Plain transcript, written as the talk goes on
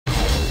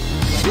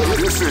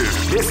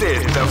This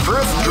is the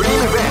first dream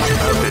event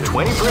of the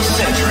 21st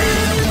century.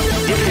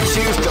 If you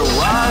choose the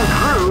wrong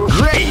groove,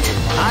 great!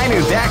 I knew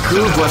that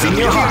groove was in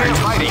your heart.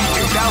 Fighting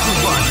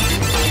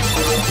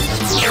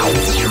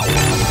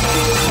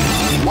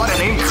 2001. What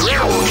an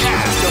incredible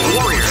cast of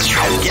warriors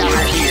has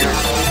gathered here.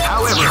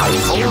 However,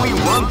 only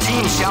one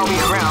team shall be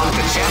crowned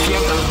the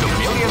champion of the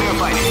Millionaire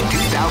Fighting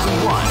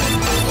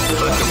 2001.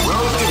 But the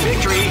road to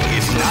victory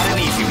is not an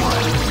easy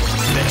one.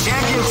 The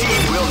champion team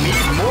will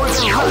need more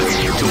than luck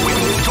to win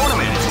this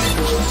tournament.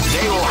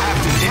 They will have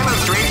to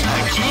demonstrate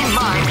a keen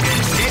mind and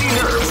steady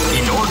nerves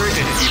in order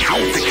to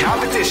defeat the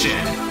competition.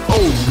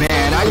 Oh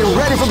man, are you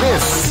ready for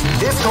this?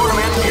 This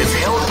tournament is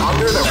held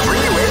under the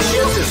free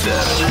ratio system.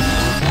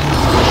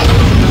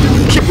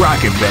 Keep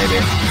rocking,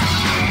 baby.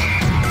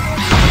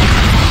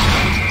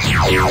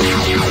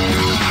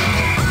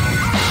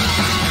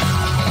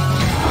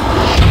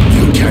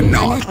 You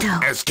cannot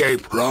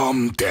escape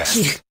from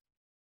death.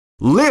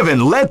 Live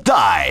and let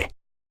die.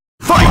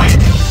 Fight!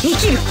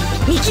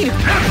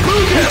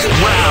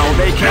 Wow,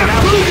 they came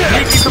out with a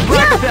sneaky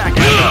surprise attack at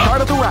the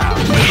start of the round.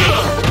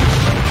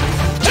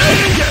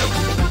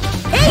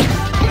 Hey!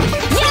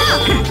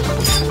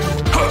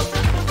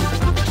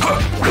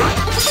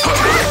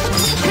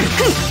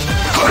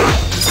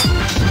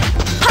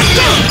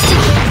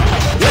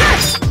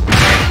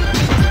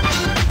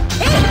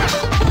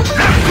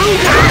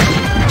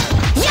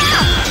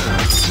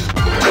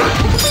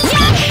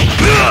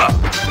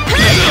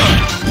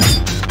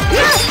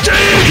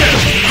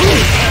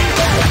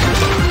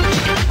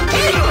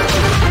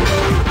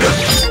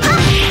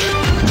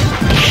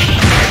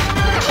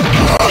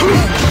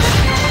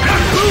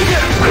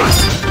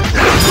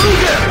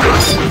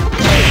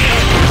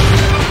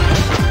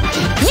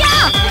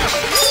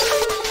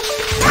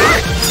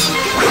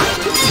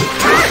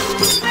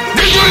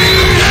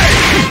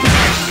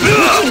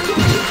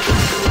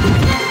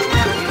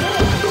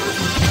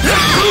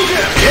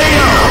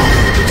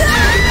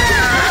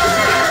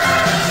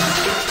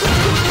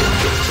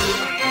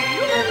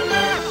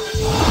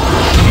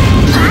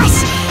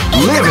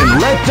 Live and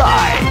let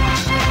die.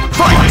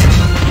 Fight!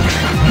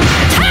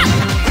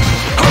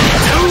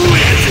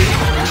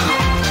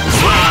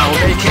 Wow,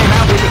 they came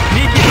out with a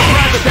sneaky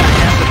surprise attack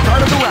at the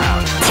start of the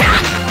round.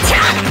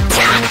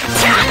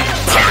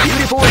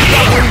 Beautiful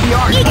incorporating the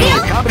art of a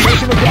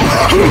combination of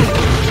damage.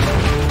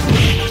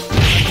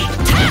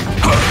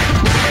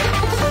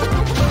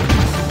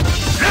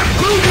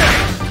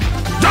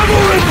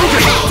 Double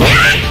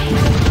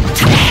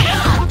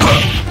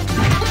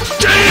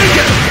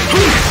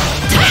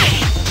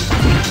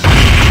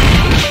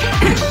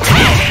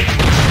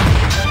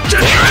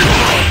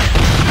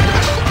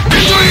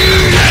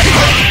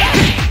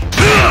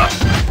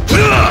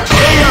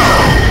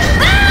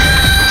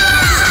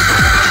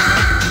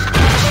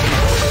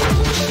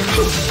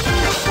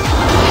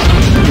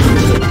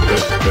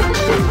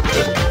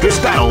This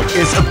battle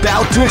is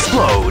about to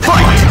explode.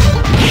 Fight!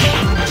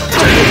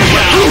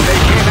 Wow, they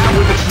came out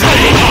with a start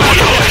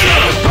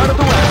of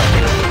the round.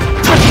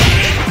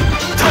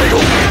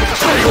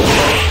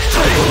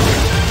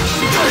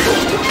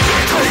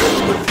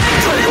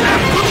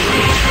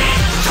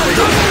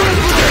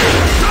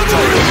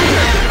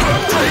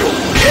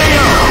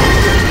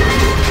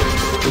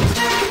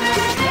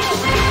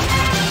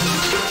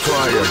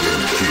 Try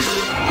again, kid.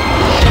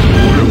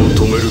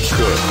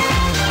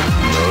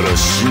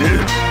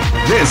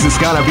 This is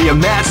gonna be a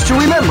match to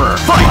remember.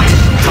 Fight!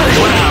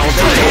 Wow,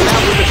 they came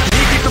out with a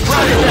sneaky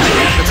surprise attack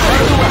at the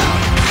start of the round.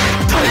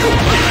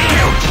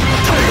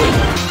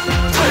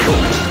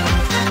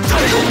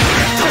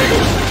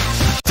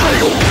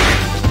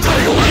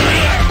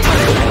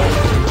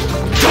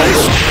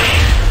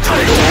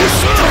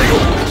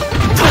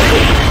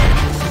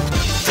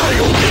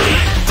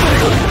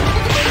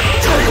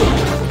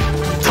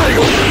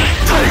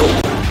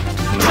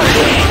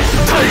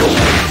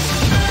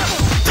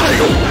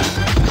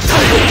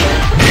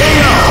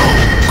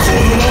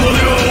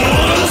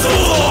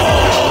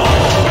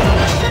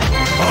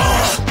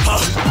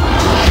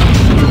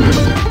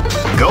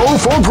 Go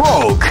for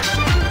broke!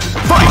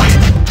 Fight!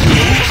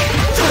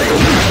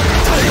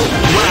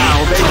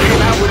 Wow, they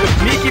came out with a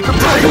sneaky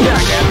surprise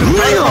attack at the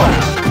start of the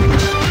round.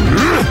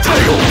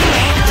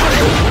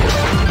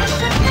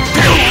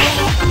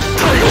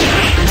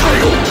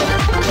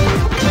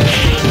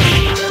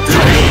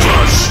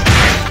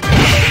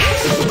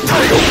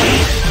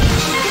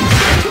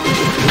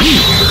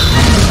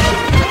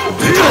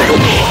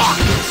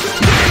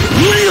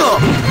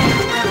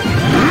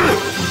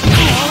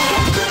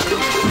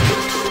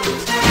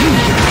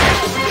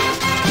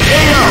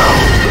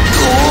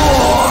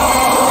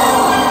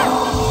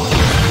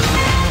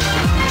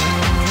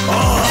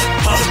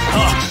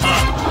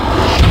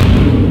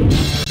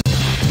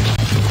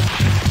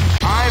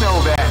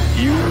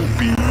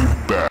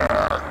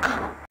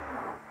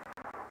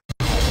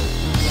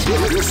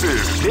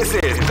 This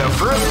is the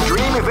first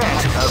dream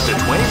event of the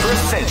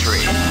 21st century.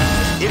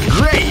 If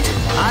great,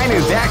 I knew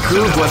that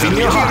groove was in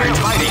your heart.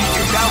 Fighting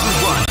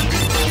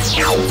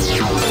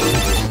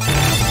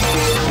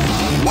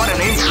 2001. What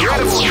an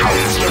incredible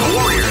cast of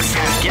warriors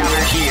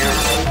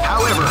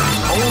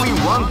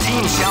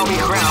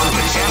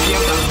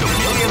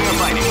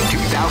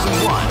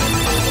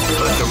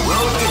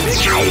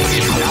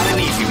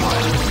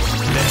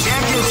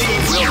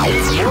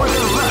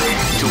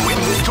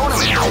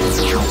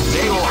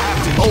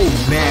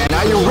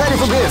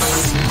for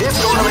this? This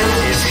tournament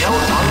is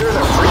held under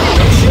the free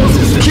ratio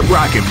system. Keep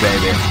rocking,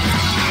 baby.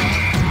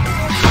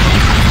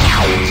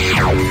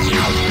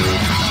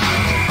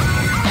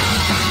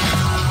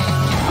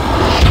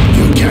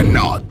 You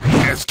cannot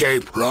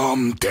escape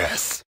from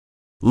death.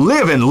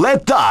 Live and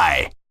let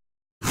die.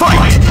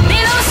 Fight!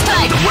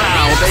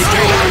 Wow, they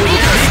came out with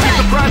a sneaky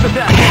surprise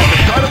attack at the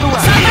start of the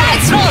round.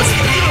 Surprise throws!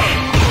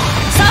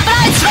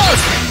 Surprise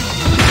throws!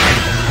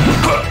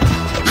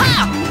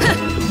 Ha!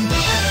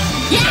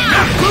 Yeah!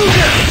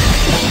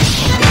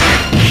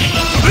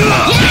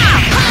 Yeah!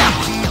 Ha!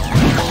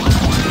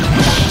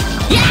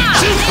 Yeah!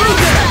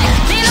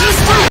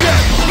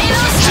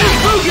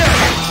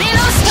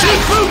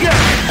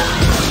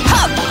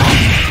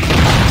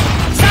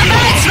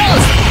 Surprise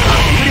throws!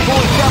 Beautiful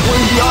example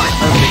in the art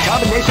of the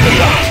combination of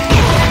that.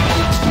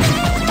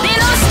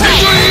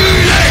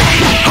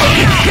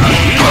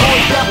 Beautiful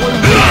example in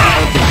the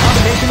art of the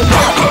combination of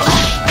that.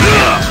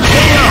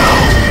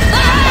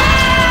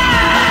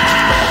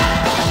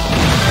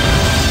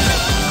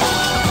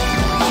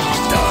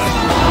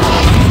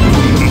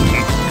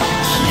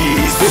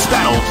 This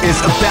battle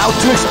is about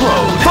to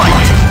explode.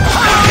 Fight!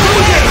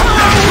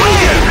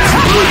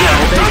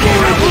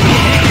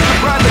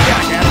 Surprise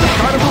attack at the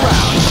start of the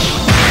round.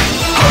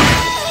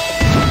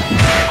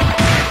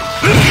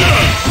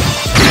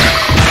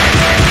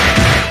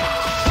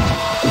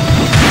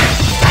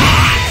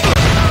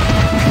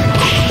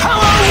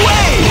 Power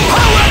away!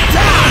 Power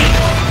down!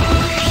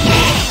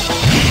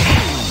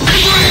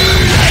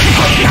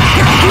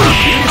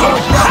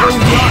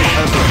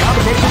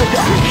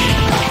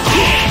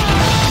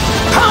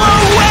 Power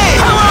away!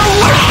 Power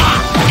away!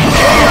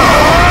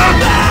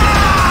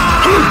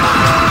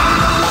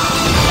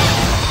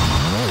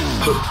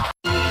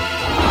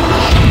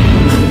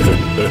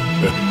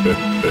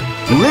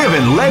 Live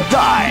and let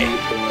die.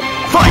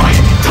 Fight!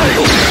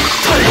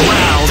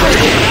 Wow,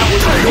 that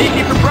was a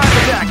sneaky surprise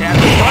attack at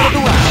the start of the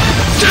round.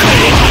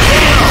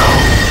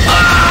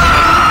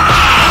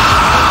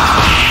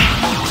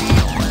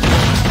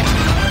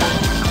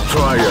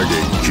 Try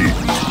again, kid.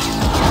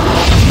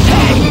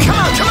 Hey,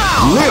 come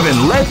on! Live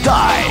and let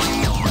die.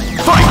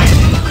 Fight!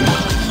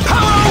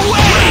 Power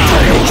away!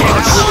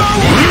 Surprise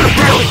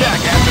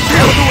attack at the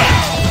start of the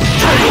round.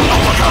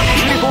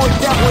 Beautiful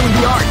example in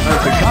the art of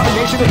the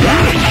combination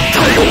attack.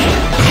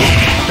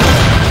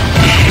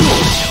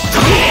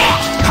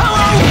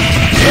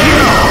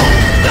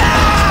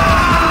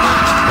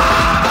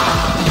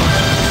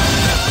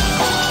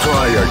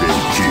 Try again,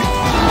 kid.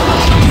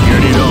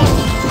 Get it on.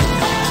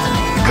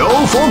 Go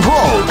for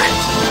broke.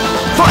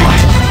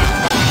 Fight!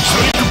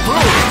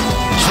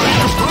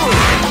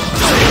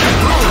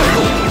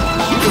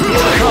 You can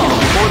feel the calm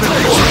before the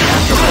storm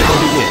after the battle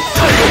begins.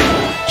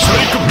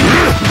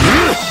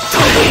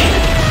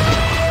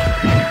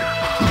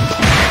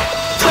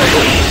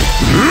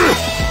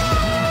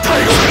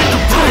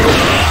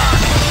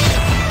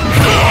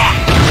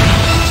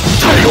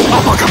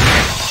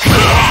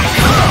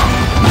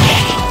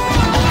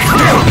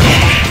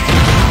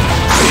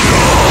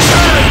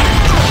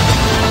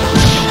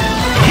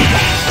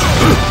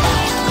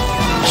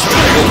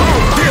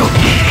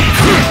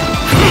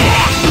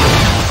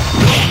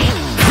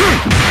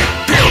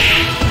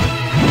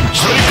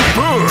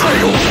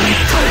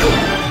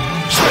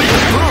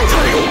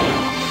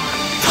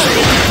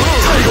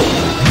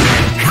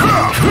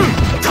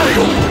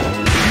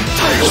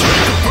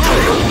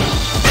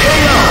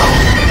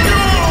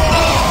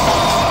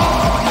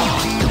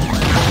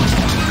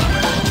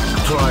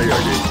 Try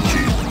again,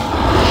 kid.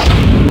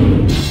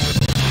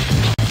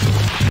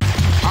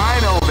 I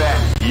know that.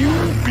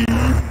 You'll be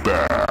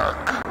back.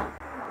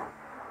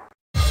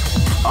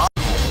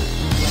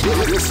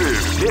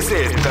 This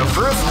is the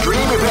first dream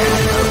event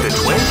of the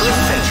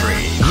 21st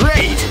century.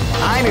 Great!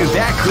 I knew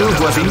that groove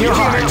was in your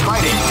heart.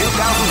 Fighting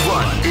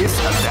 2001 is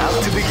about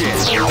to begin.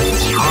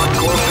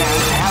 Hardcore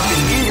fans have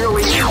been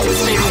eagerly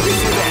anticipating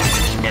this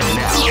event. And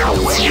now,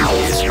 the wait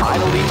is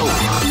finally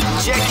over.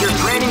 Check your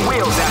training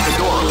wheels at the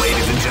door,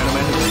 ladies and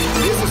gentlemen.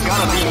 This is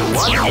gonna be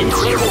one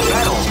incredible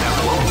battle that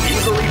won't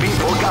easily be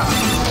forgotten.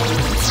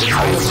 The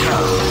time has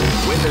come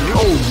when the new...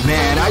 Oh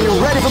man, are you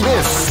ready for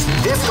this?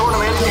 This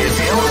tournament is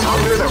held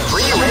under the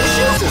free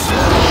ratio system.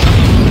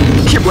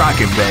 Keep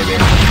rocking, baby.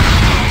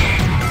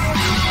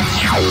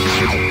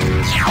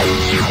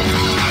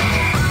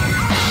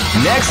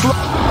 Next...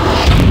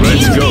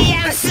 Let's go.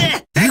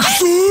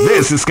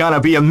 This is gonna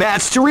be a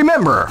match to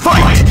remember.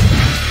 Fight!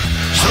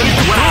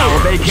 Wow,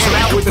 they came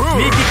out with a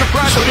sneaky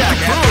surprise attack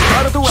at the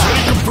start of the round.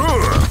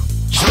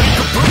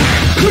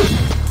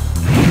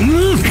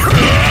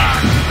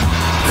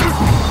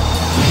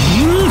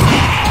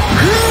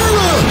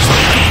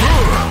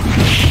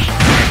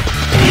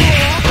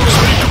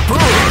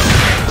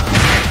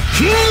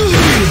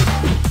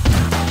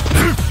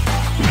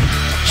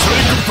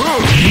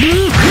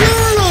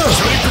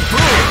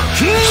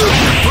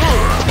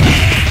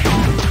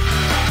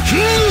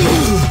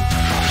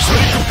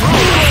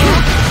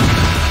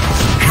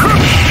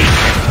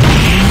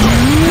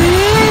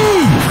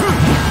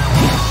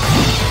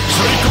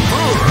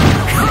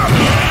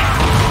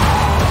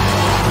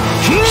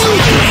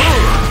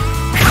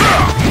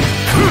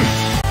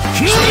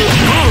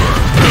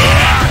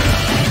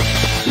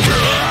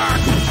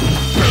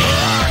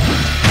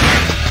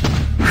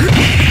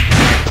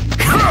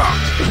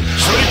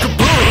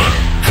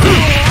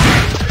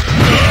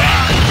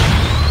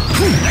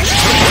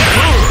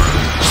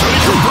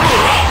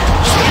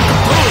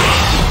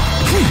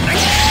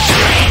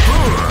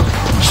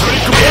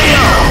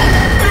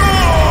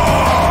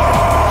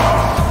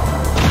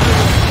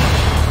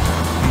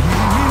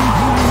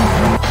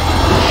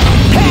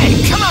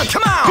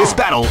 This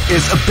battle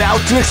is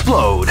about to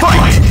explode.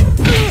 Fight!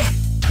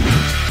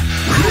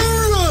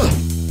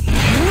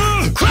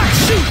 Crack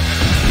shoot!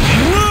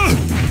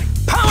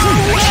 Power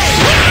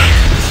wave!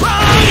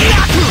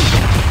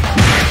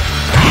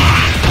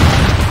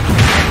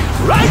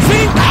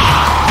 Rising!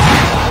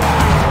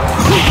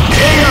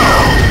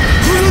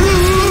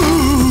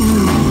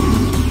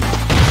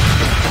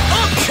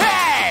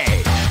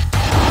 Okay!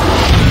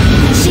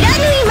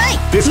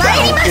 This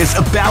battle is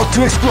about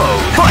to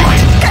explode. Fight!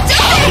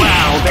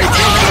 Wow, they came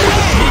out with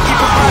a sneaky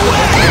surprise at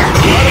the start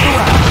of the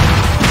round.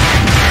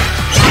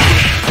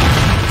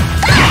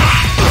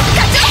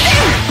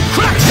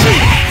 Crack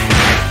shoot!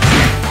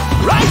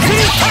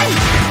 Rising!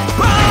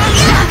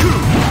 Banyaku!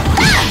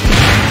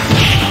 Banyaku!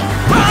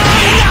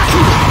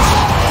 Banyaku!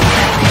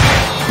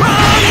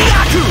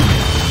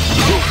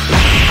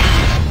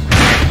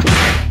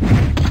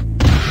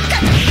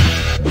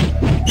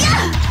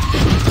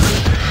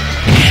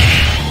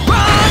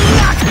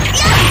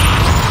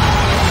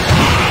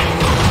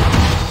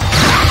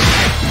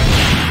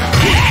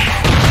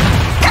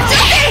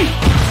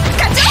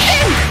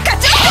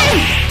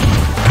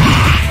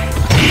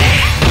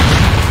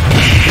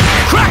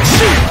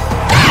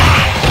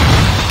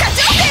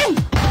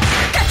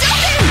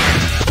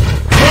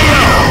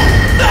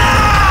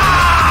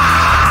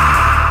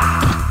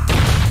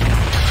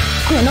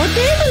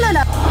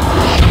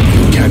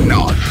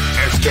 Cannot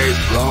escape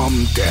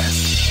from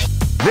death.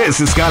 This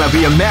is gonna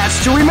be a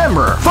match to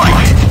remember. Fight!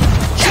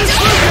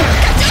 Shifugen!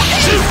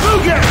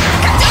 Shifugen!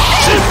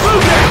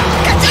 Shifugen!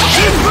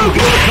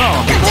 Shifugen!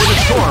 Calm before the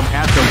storm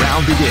as the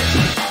round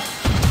begins.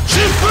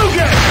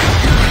 Shifugen!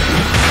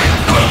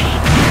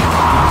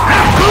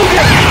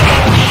 Shifugen!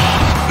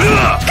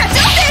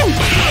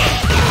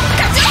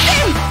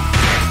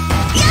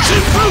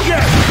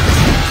 Shifugen!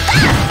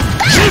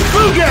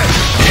 Shifugen!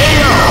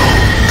 KO!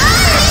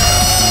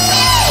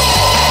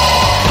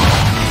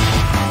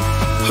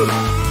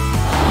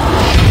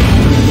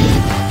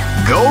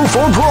 Go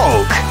for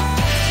broke!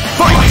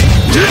 Fight!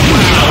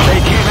 They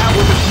came out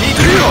with a sneak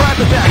attack at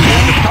the back at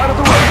the start of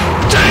the round.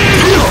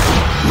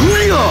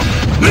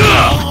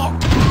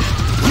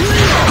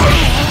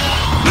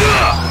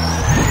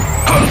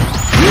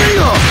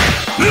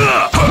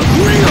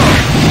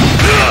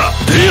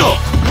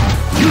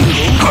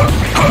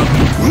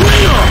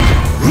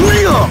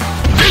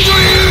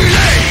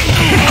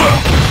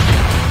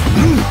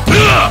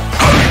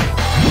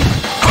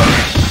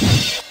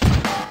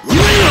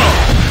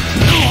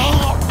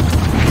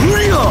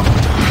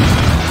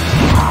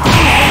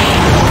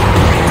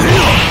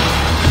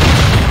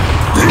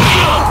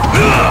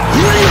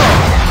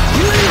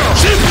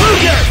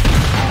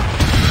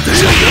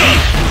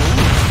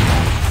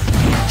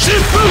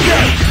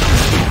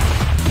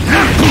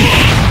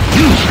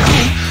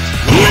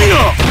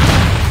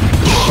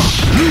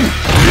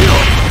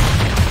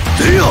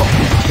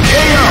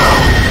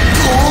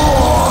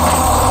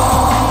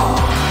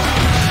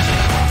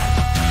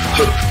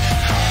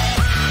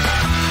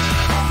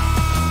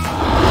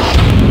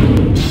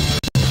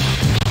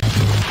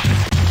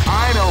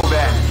 I know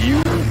that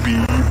you'll be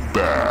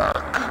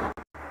back.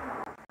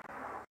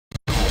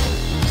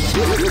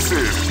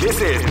 This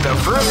is the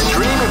first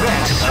dream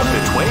event of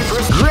the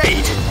 21st.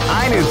 Great!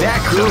 I knew that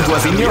groove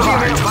was in your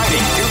heart. Fighting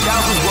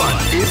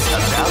 2001 is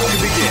about to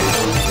begin.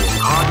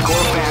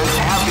 Hardcore fans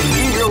have been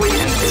eagerly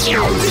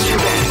anticipating this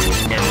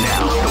event, and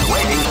now the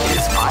waiting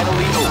is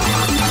finally over.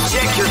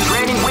 Check your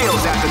training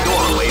wheels at the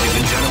door, ladies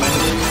and gentlemen.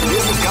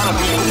 This is gonna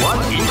be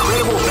one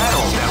incredible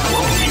battle that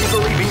won't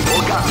easily be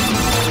forgotten.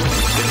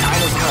 The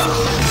time has come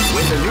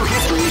when the new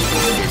history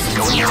is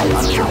going to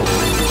unfold.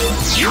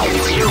 You can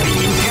feel the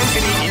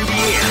intensity in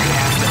the air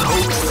as the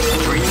hopes,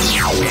 dreams,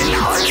 and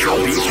hearts of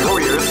these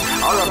warriors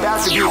are about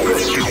to be put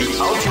to the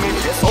ultimate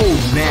test. Oh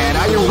man,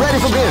 are you ready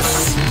for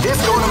this? This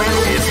tournament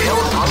is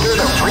held under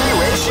the free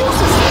ratio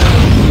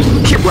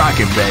system. Keep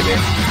rocking, baby.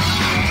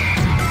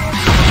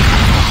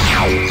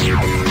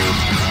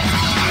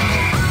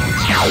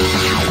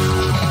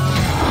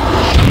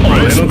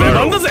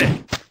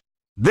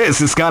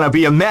 This is gonna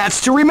be a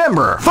match to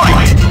remember.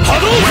 Fight!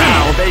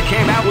 Wow, they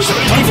came out with a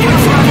sneaky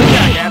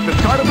attack at the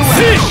start of the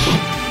round.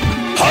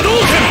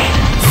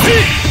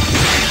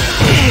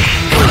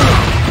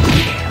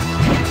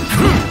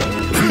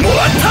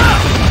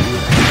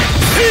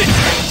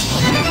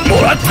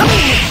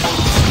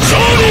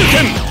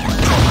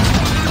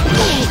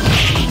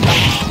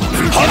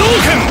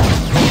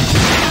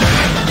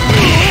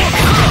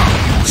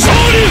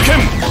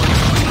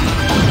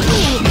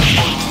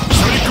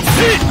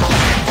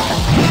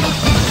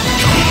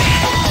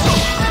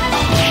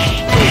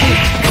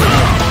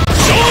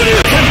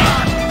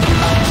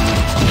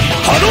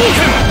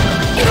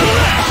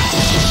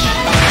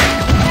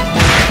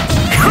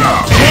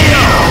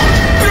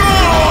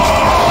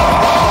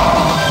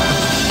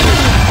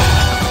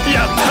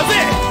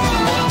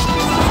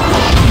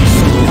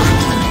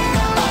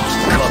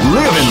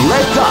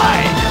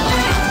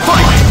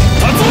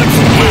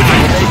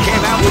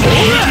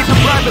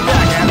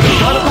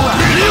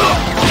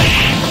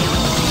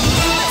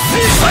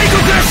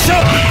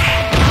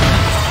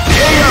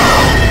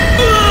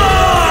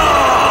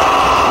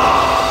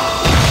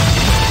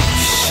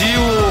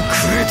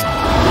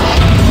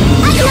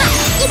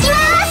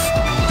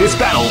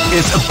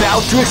 is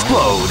about to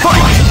explode.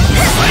 Fight!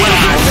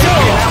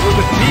 Out with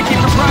a sneaky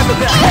surprise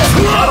attack.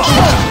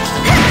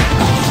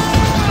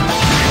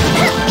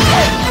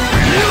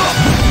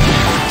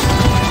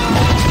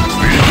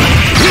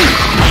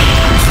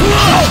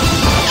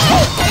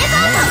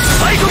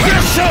 Psycho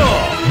Crusher!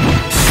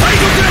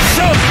 Psycho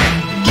Crusher!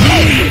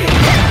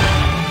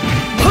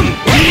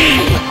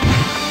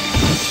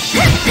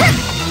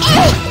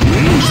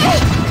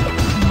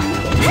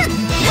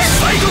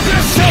 Psycho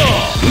Crusher!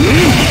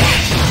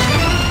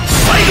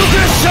 Psycho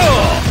Crusher!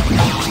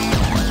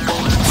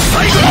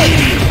 Psycho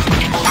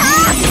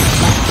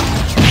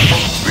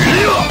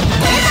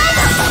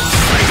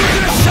Psycho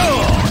Crusher!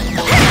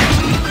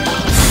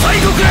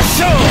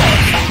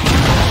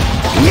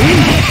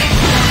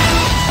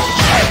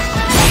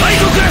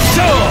 Psycho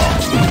Crusher!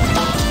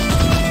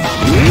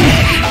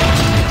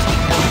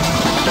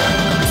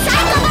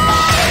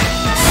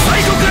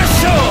 Psycho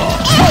Crusher!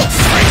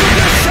 Psycho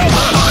Crusher!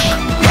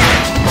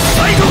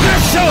 Psycho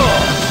Crusher!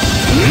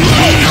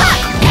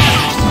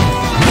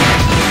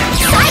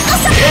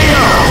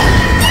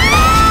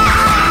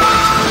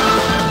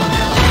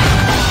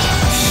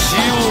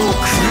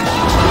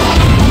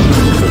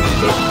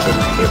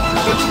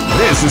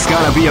 This is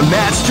gonna be a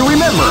match to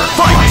remember.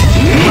 Fight!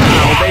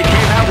 Wow, they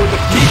came out with a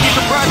sneaky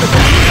surprise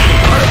attack.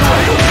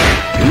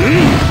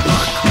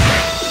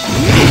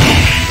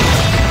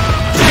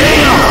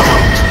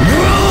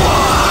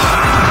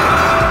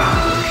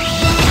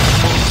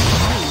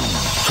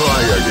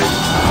 Try again.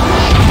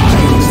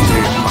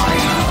 Stay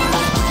mine.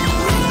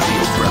 You will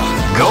feel proud.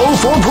 Go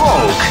for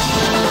broke.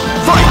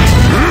 Fight!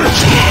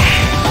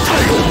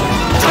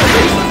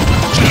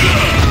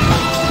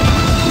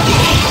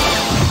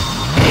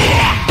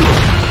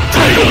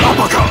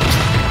 Uppercut!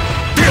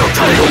 Deal,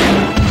 Tiger!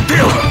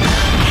 Deal!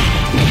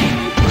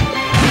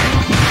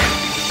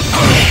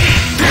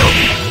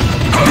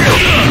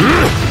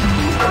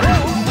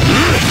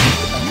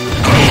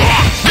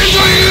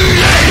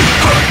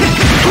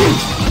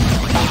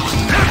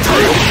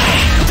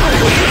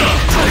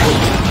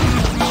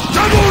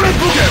 Double red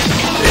boogie!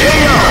 There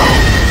you go!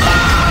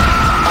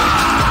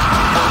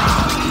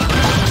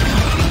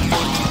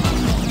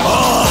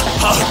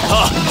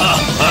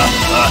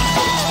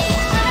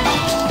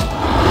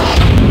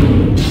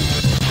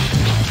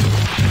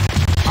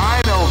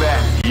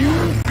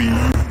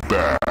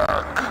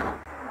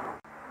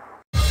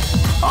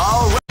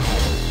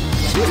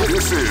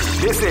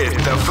 This is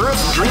the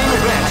first dream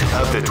event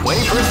of the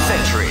 21st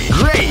century.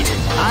 Great!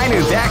 I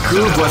knew that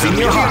groove was in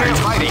your heart.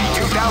 Fighting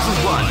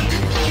 2001.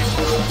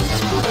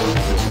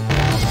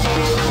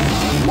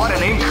 What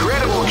an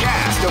incredible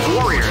cast of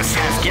warriors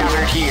has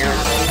gathered here.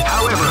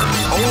 However,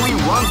 only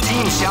one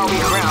team shall be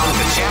crowned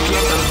the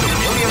champion of the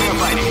Millionaire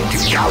Fighting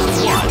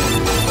 2001.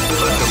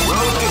 But the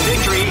road to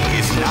victory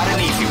is not an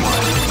easy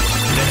one.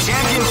 The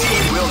champion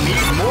team will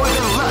need more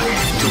than luck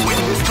to win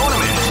this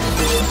tournament.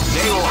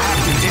 They will have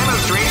to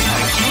demonstrate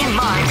a keen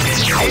mind and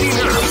steady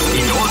nerves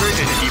in order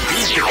to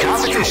defeat the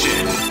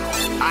competition.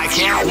 I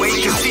can't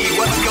wait to see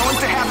what's going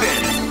to happen.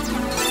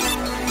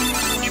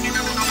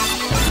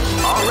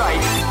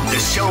 Alright, the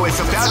show is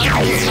about to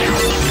begin.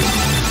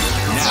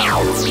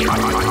 Now,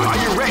 are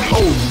you ready?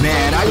 Oh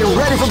man, are you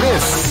ready for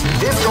this?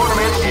 This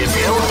tournament is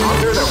held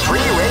under the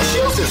free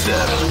ratio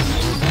system.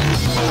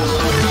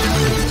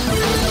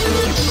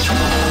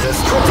 The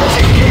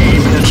strategic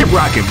game is... Keep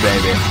rocking,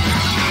 baby.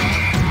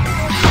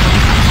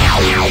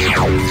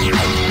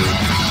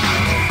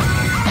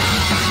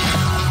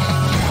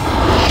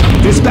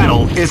 This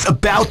battle is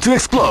about to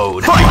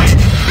explode. Fight!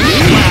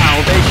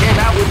 Wow, they came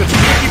out with a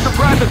sneaky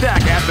surprise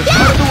attack at the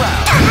start of the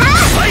round.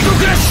 Psycho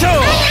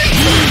Crusher!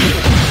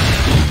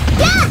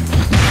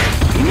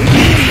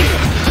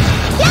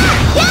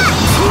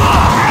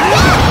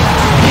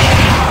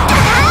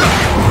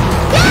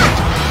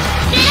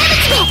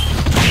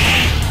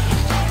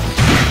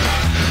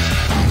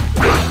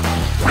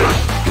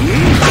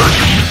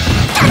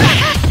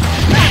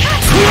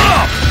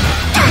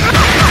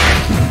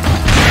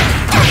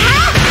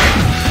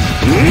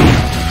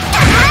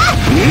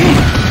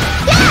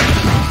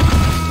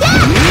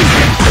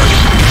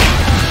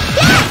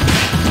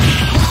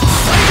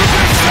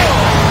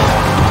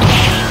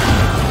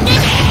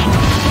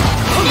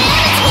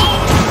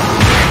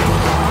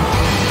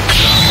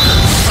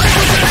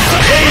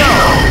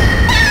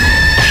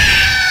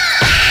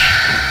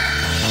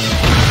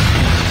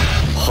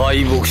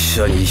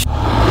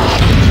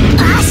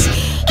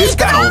 This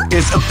battle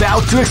is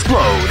about to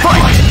explode.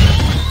 Fight!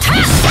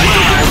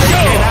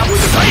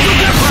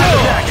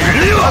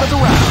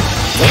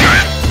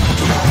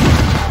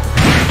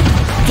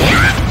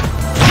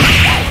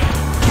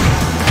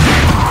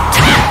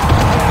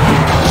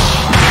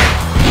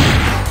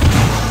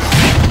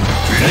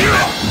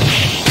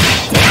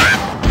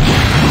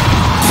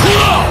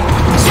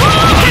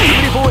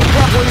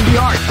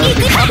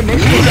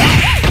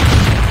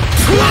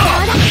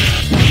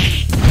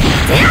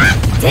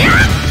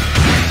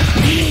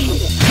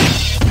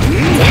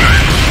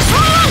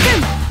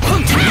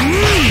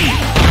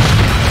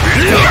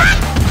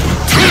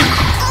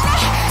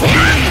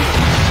 Yeah!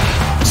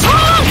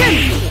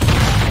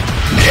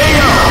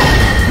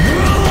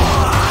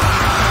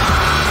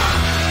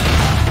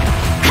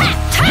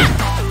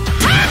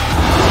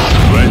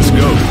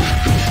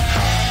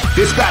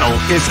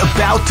 is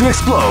about to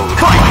explode.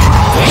 Fight!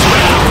 They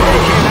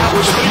came out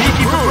with a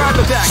sneaky surprise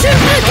attack at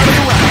the start of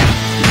the round.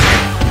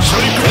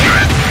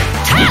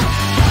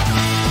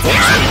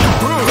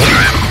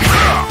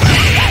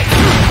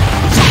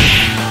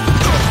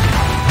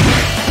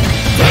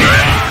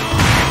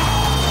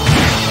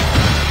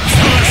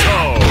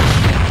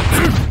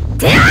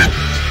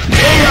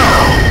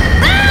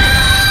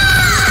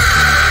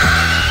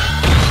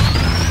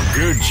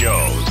 Good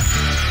job.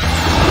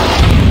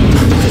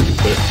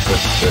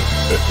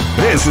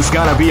 This is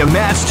gonna be a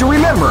match to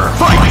remember.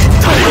 Fight!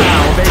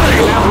 Wow, they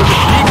came out with a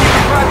sneaky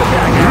surprise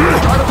attack at the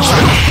start of the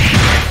round.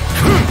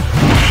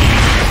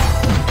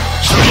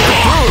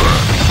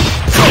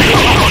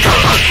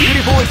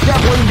 Beautiful and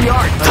step in the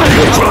art of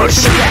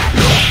combination attack.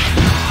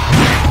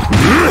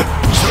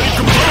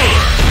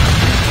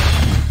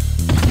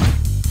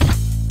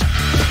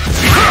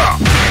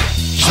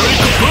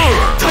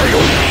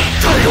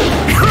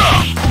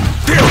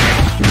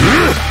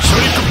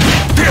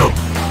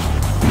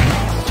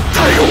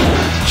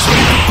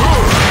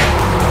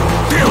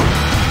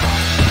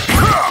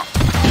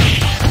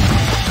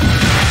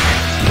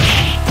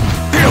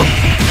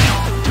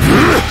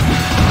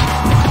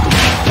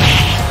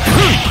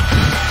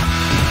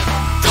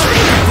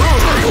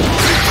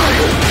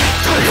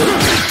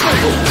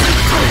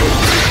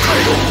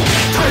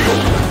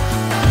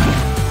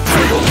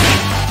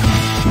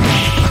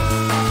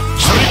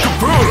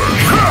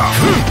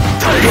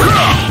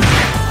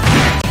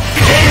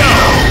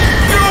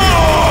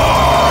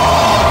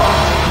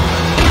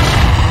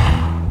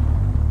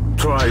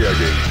 Try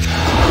again.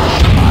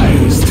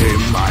 I stay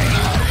mine.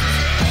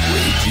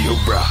 With your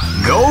bra.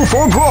 Go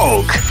for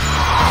broke!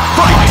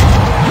 Fight!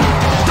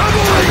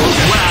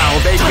 Wow,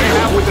 they came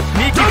out with a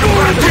sneaky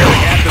surprise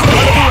attack at the start of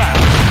the round.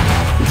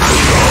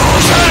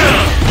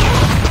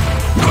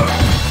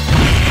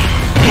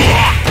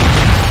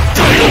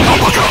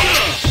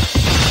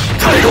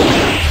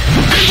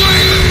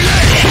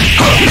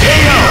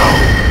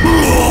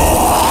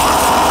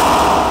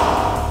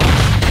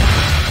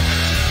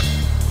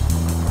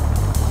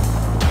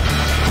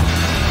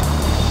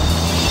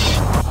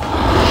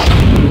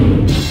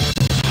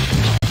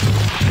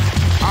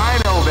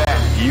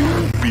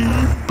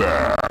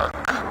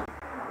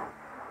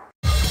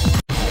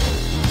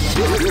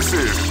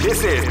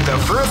 This is the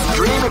first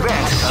dream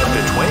event of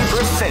the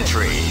 21st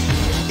century.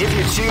 If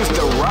you choose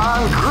the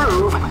wrong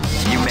groove,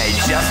 you may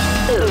just...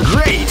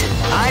 Great!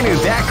 I knew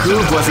that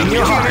groove was in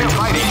your heart.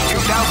 Fighting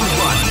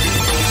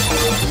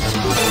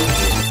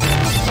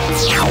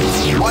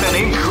 2001. What an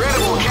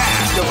incredible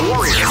cast of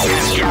warriors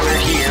has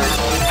gathered here.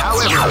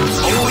 However,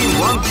 only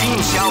one team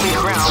shall be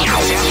crowned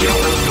champion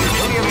of the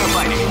Millionaire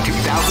Fighting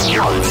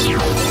 2001.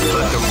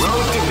 But the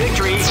road to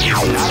victory is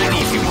not an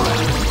easy one.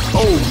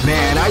 Oh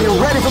man, are you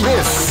ready for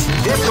this?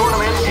 This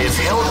tournament is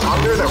held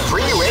under the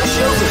free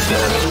ratio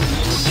system.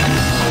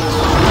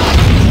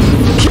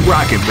 Keep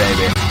rocking,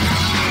 baby.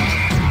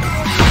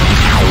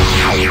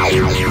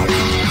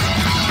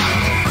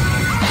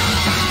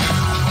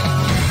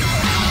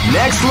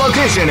 Next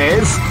location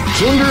is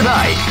Kinder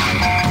Night.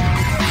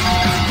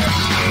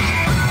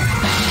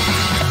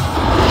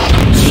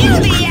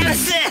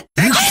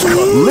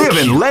 Live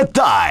and let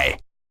die.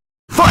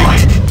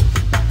 Fight!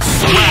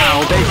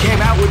 Wow, they came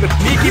out with a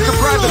sneaky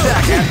surprise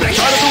attack at the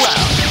start of the round.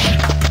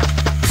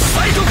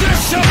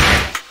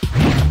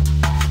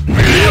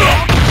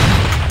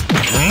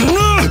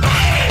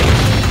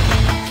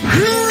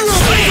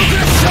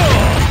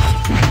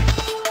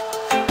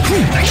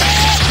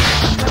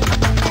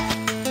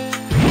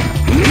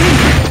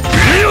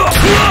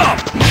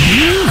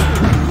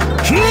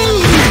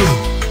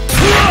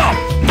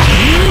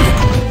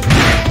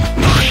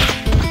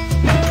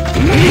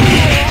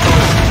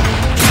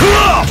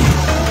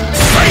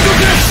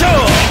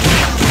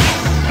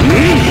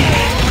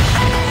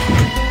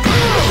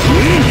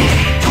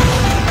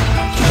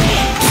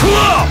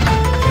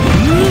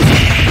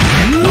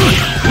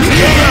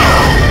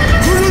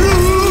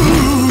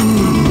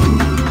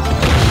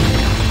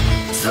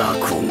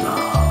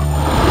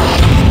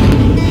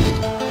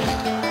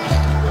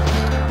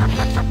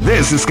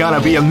 This is gonna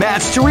be a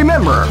match to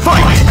remember.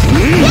 Fight!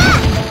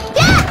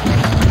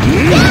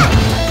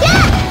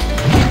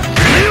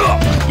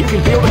 You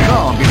can feel the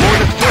calm before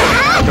the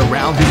storm of the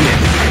round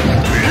begins.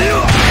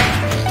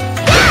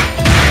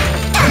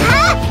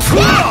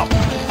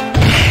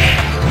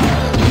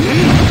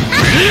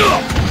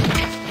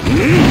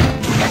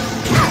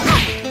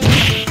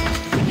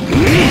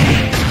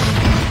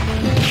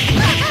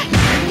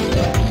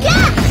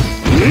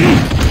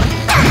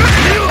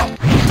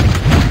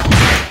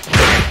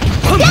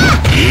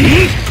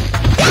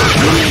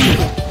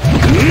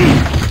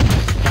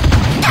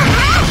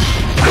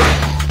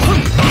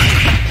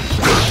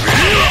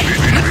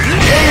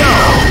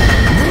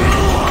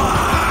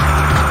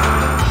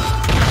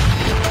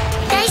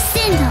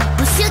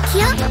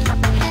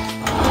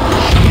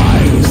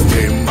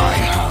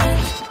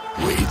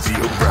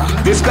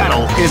 This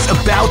battle is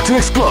about to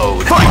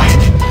explode. Fight!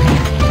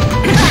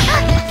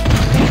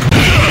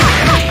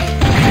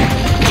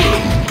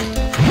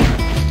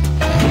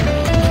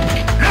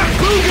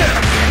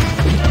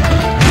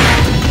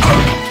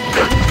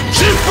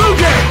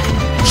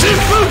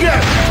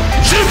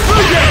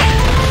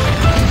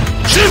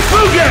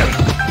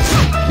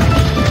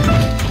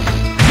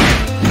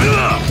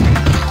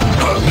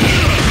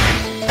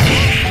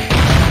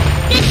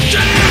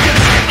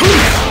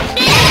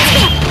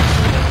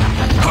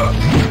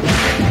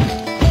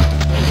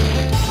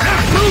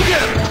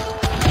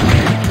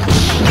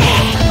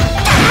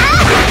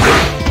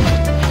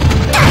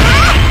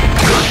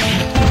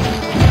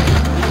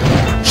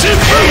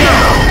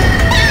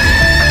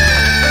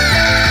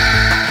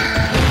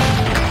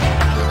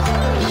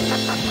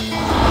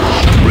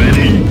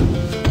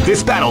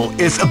 This battle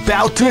is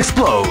about to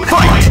explode. Fight!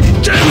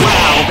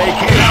 Wow, they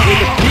came out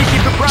with a sneaky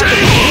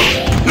surprise.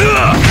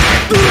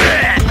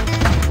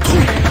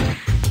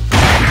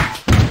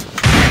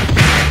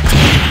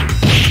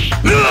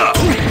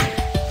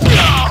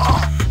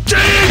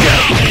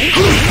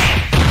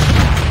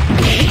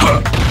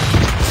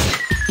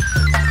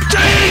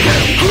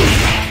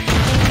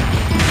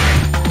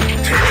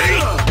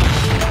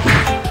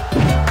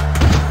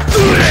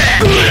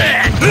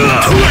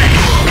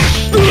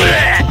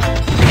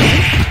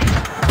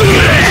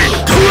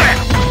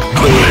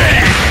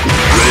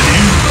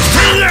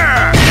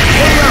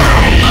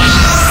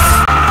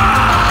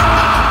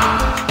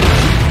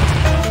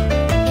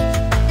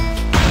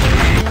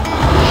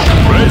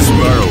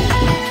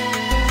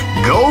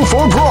 Go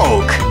for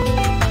broke!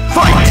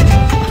 Fight!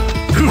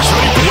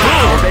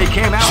 Wow, they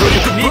came out with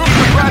a sneaky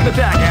surprise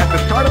attack at the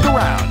start of the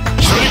round.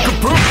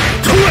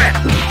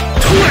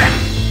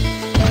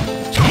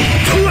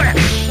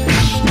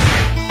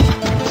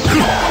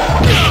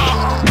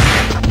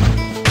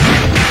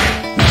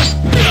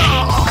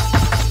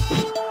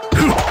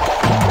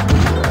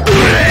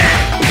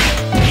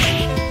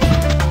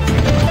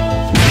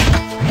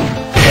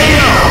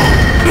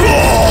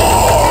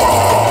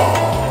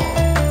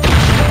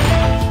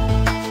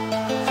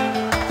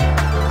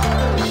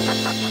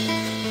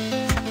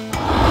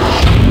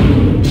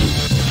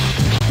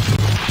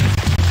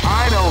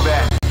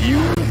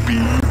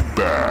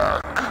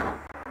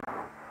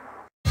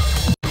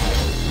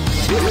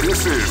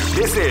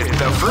 This is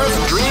the first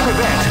dream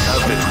event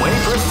of the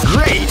 21st.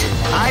 Great!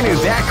 I knew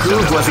that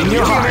groove was in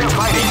your heart.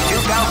 Fighting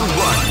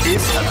 2001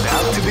 is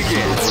about to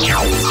begin.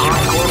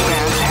 Hardcore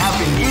fans have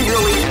been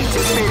eagerly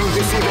anticipating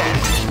this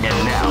event, and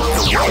now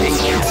the waiting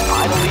is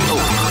finally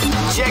over.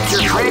 Check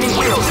your training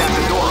wheels at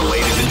the door,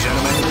 ladies and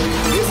gentlemen.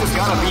 This is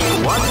gonna be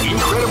one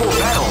incredible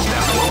battle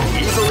that won't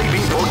easily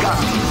be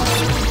forgotten.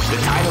 The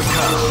time has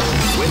come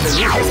when the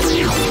new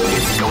history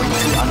is going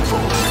to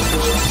unfold.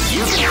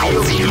 You can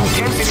feel the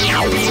intensity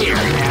in the air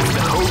as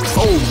the hopes.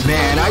 Oh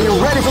man, are you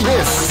ready for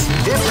this?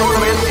 This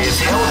tournament is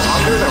held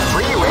under the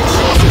free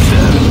ratio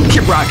system.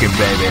 Keep rocking,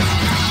 baby.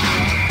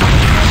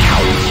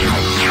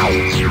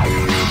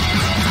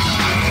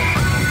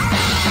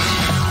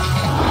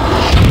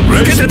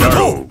 Ready to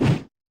go!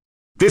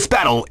 This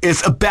battle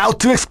is about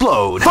to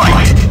explode.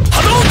 Fight!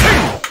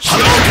 Hadouken!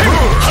 Hadouken!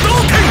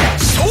 Hadouken!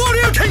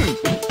 Shoryuken!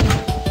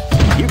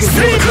 You can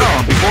feel the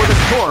calm before the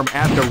storm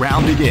as the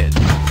round begins.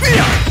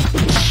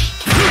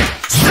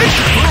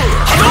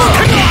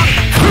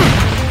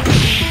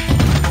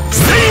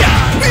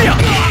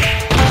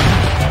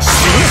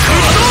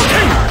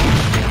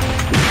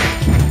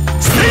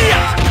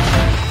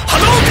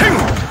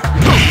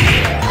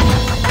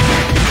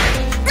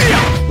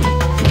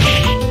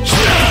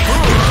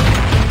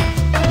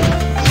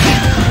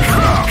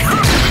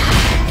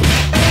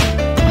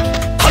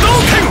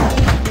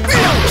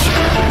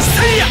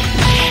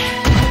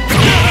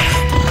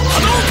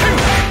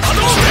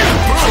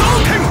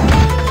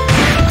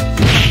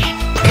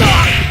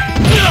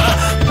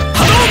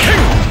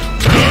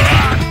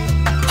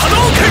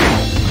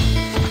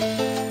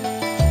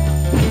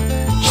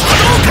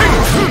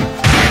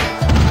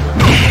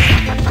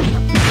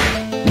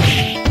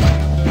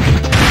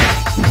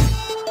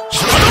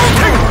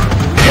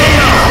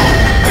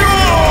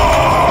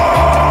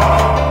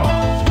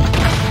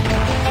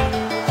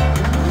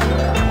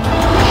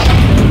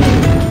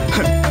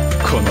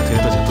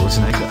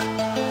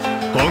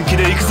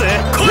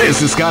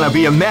 This is gonna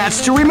be a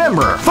match to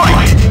remember.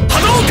 Fight!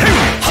 Hadouken!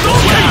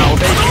 Wow,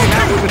 they came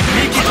out with a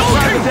sneaky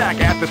surprise attack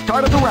at the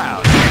start of the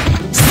round.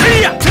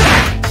 See ya!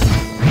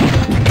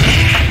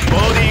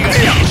 Body ga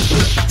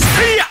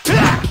see ya!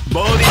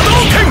 Body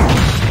Hadouken!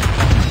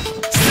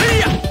 See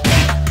ya!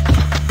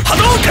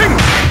 Hadouken!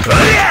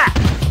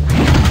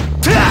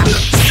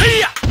 See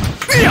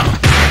ya!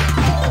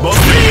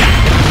 Body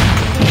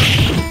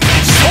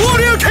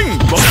Shoryuken!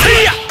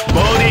 See ya!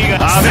 Body ga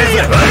see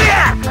ya!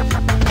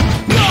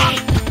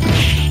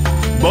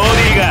 ボデ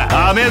ィ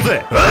が甘え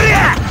ぜ。うり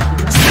ゃ。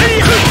セ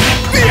ーフ。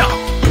ビヨ。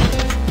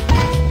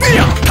ビヨ。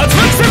竜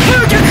巻旋風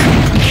脚。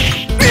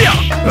ビヨ。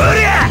う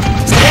りゃ。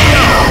セー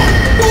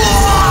フ。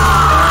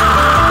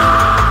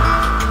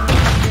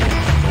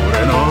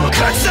俺の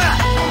勝ちだ。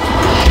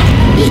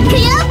行く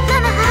よ、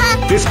マ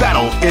マ。This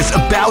battle is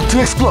about to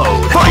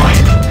explode.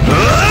 Fight. う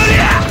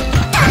りゃ。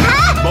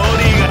ボ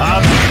ディが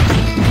甘え。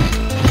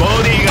ボ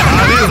ディが甘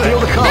えぜ。Feel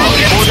the calm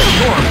before the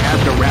storm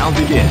as the round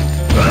begins.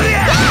 うりゃ。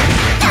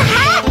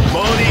ボ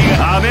ディ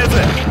が甘えぜ。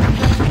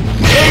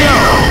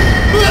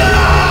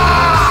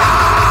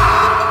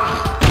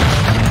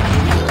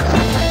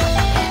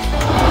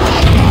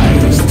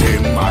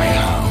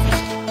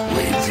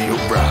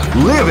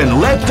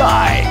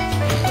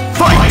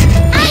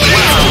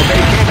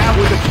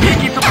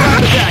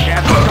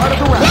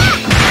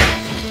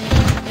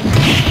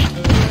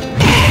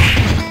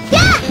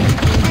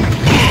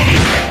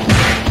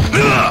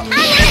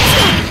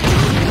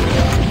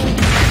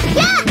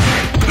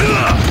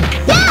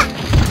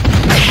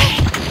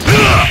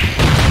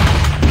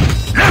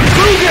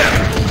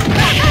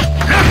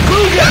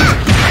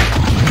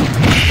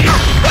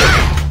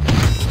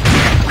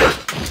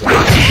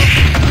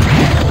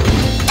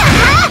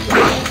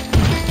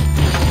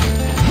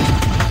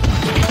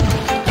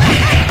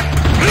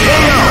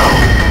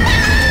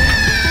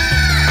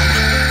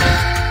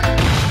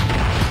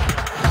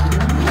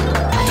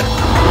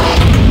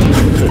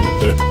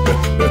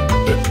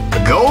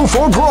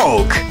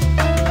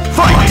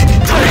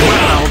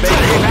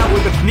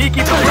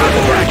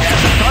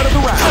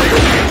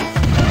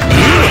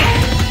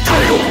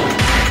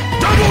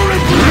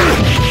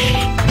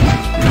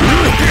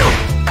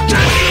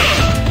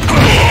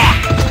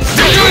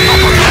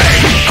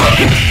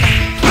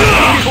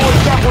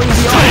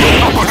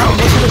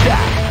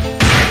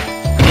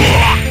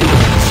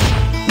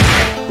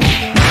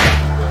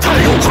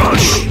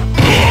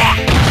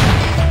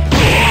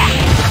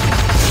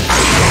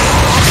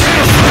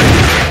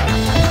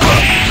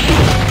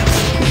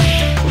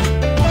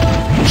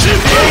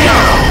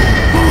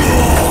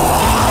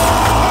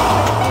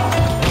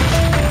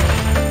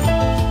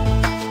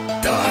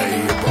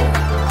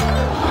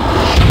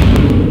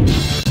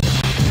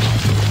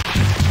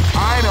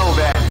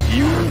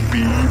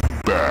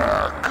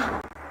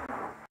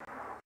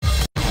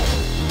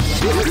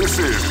This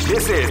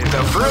is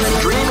the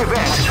first dream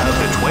event of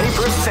the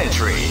 21st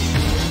century.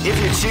 If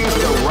you choose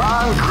the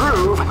wrong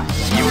groove,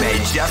 you may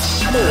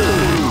just...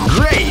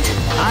 Great!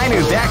 I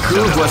knew that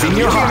groove was in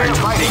your heart.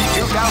 Fighting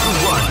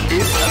 2001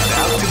 is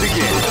about to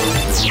begin.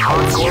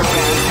 Hardcore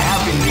fans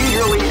have been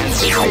eagerly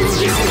anticipating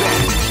this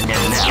event,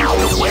 and now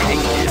the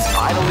waiting is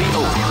finally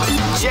over.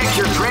 Check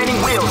your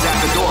training wheels at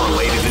the door,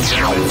 ladies and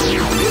gentlemen.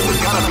 This is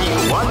gonna be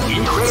one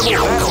incredible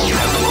battle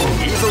that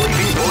won't easily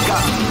be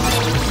forgotten.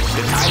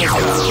 The time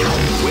has come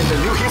when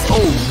the new history...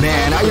 Oh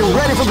man, are you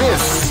ready for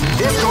this?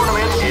 This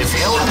tournament is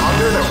held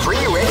under the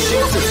free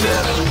ratio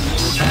system.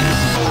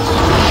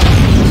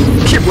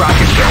 Keep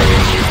rocking, baby.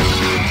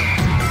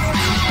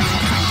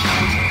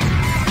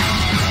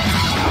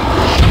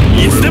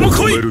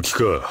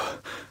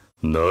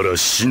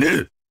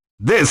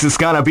 This is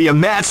gonna be a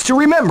match to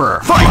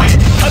remember. Fight! They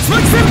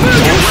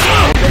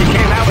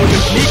came out with a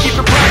sneaky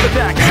surprise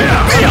attack.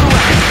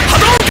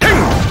 Hadouken!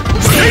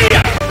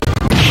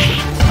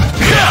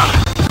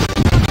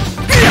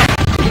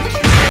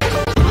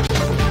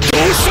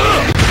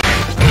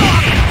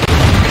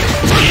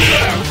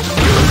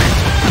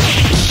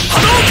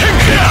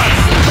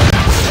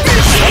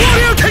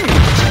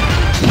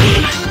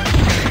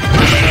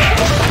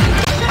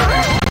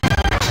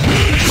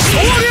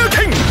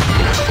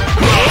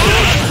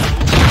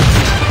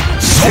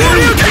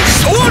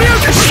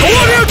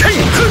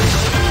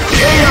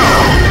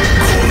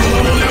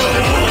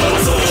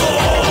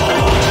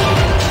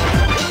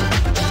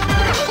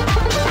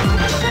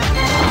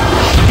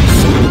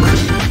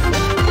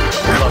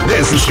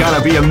 This is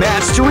gonna be a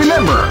match to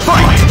remember.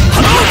 Fight!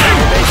 Hadouken!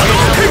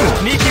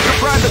 Sneaky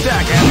surprise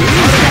attack at the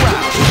start of the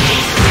round.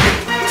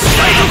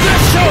 Psycho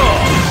Blast!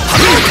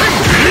 Hadouken!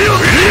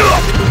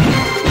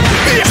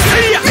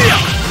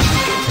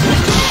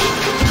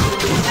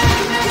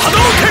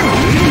 Hadouken!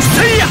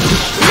 Seiya!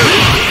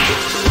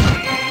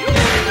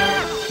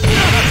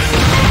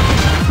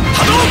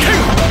 Hadouken!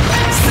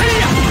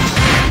 Seiya!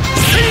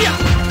 Seiya!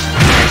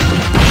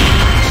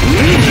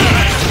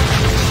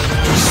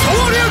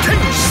 Shoryuken!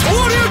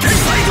 Shoryuken!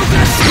 Psycho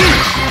Blast!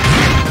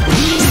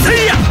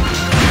 Seiya!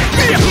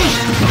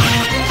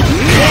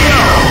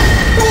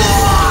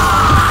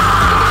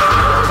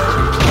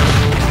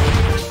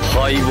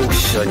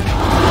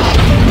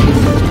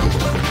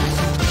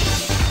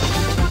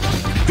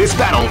 This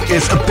battle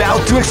is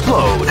about to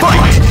explode.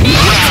 Fight!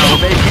 Wow,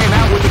 they came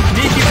out with a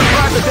sneaky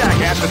surprise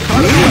attack at the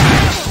start of the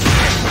round.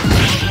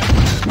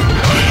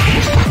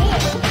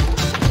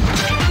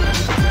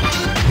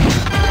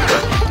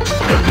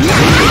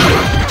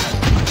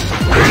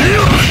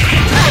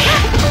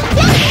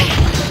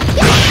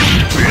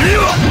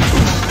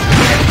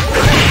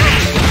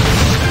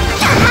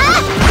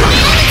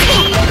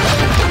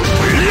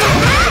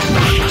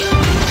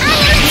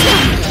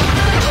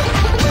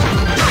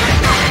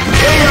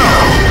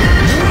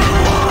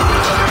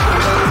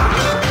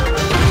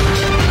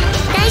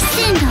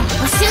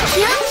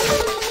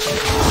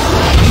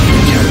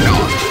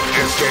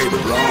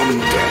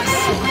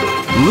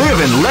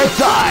 Live and let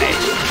die!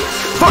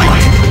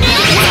 Fight!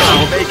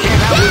 Wow, they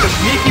came out with a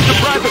sneaky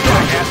surprise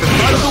attack at the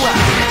start of the round.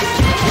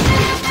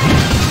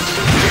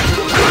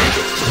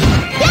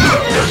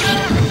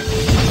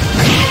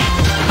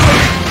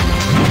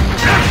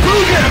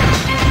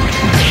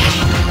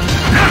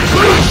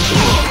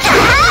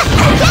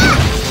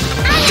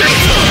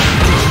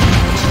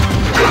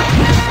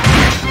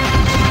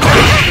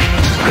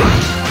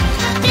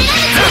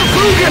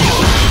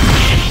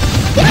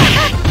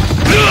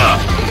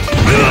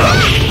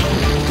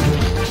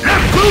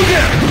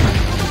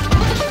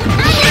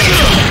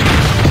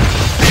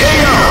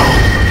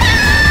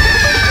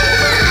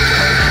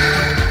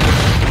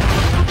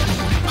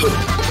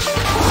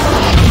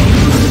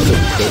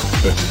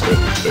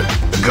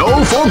 Go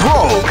for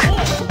broke!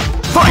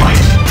 Fight!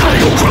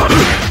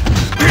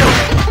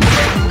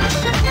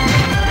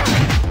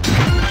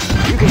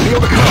 You can feel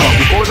the calm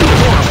before the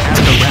storm as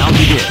the round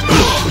begins.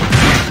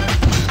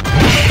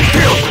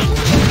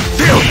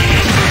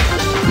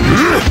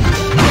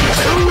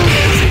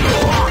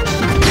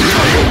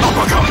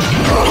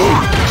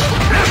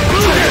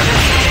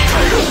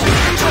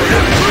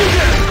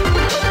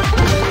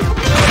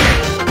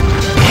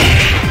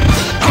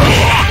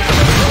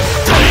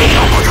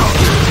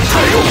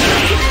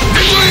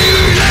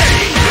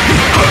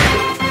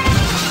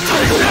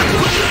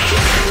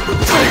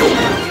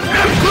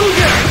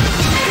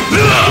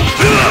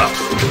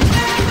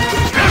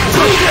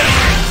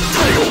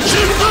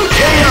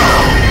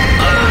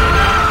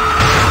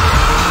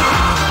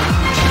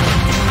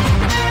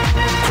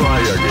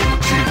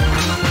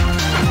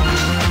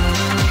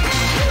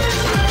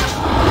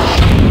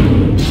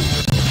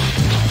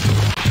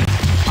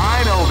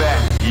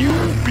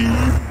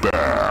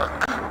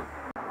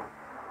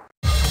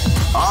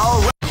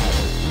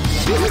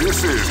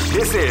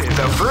 This is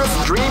the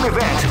first dream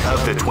event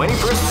of the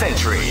 21st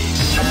century.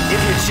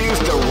 If you choose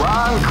the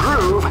wrong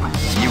groove,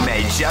 you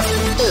may just...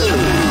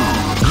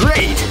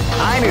 Great!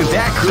 I knew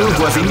that groove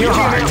was in your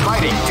heart.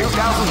 Fighting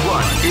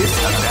 2001 is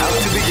about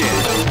to begin.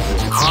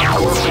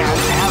 Hardcore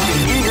fans have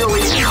been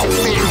eagerly anticipating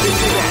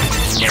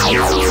The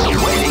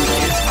waiting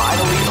is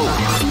finally over.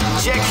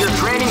 Check your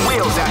training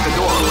wheels at the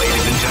door,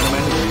 ladies and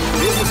gentlemen.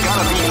 This is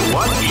gonna be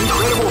one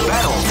incredible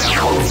battle that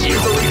won't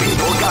easily be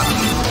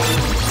forgotten.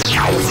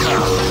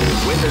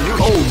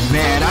 Oh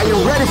man, are you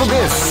ready for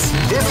this?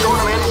 This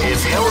tournament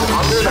is held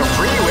under the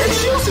free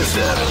ratio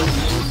system.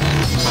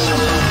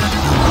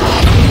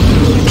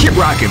 Keep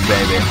rocking,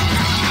 baby.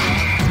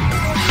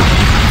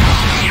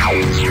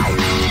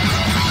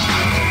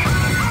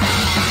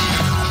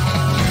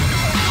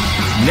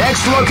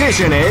 Next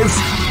location is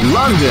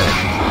London.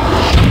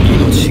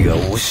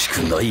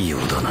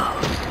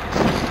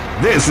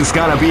 This is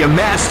gonna be a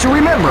match to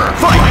remember.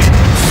 Fight!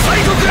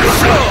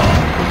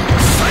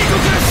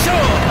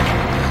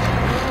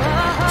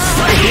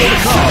 Hear the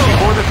call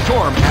before the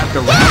storm has to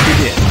round it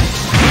in.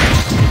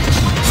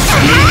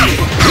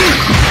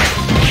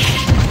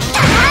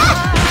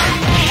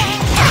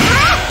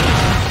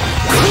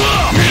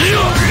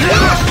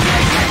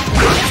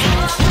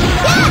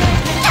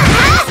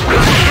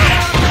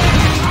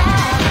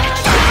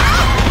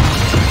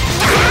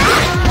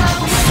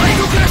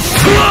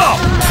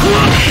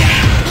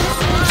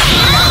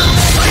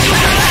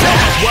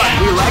 That's what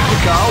we like to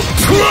call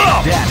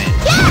damage.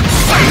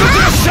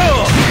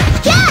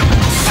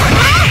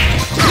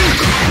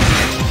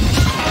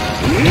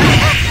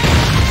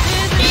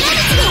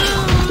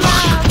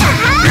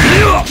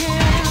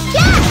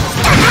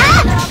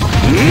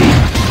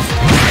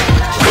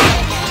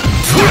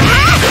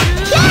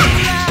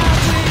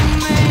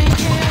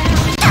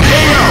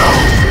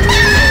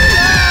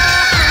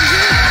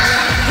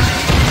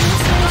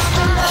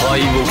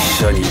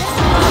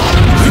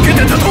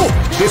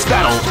 This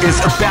battle is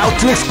about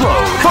to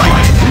explode. Fight!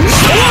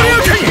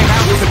 Came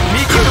out with a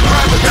sneaky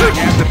surprise attack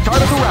at the start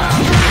of the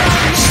round.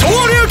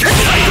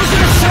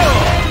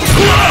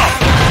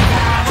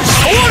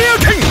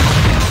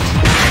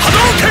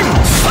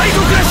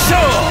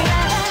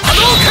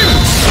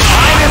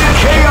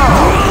 KO!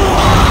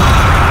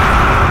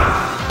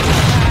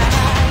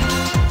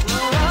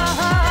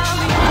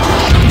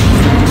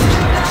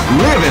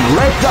 Live and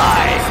let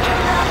die.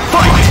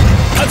 Fight!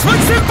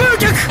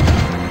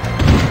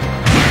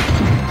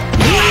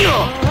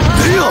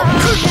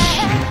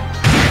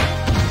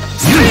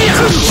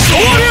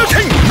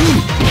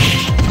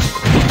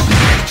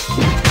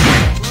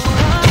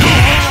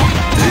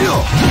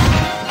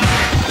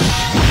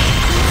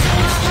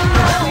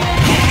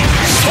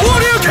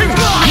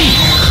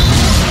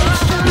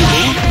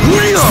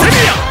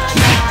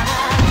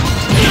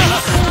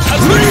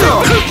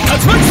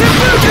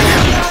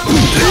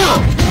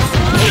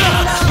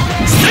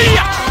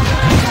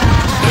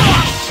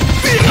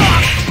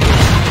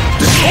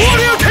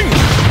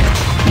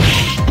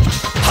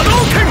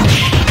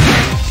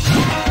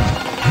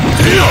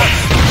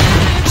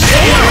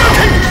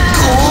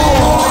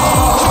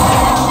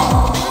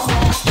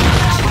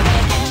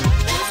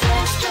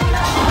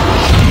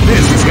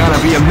 This is gonna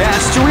be a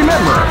match to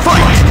remember.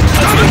 Fight!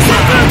 Came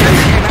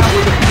out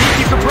with a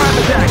sneaky surprise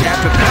attack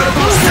at the start of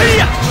the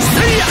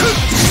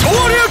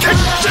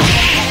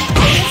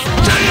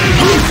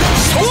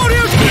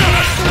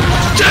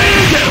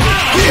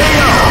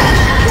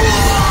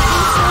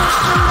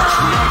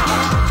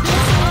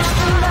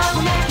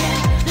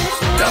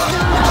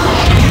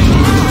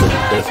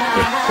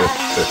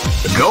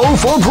Go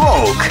for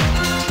broke!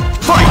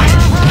 Fight!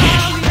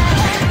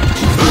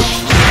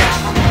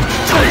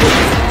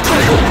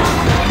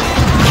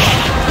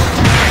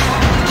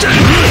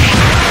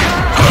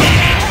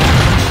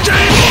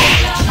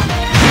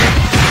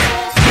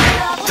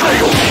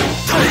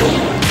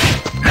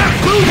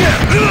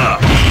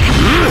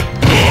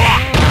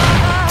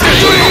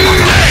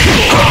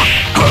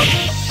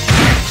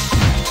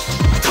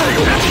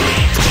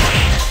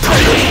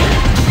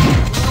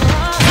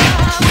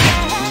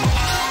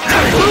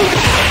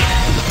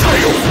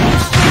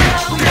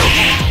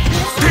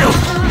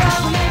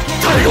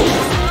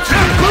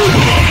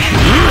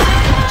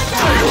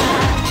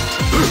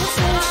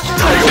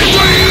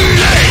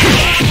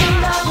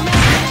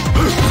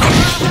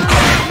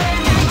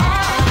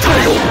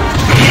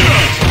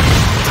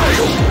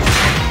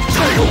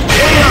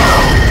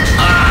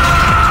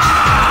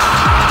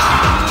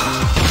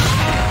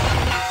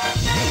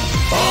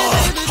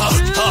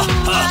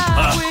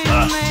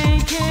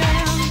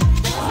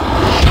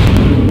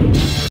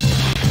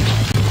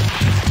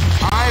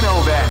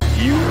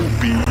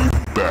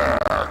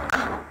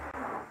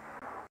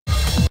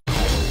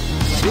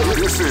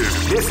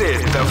 This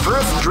is the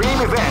first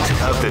dream event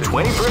of the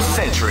 21st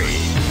century.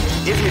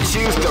 If you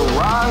choose the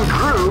wrong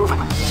groove,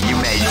 you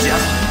may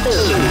just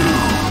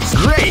lose.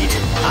 Great!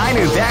 I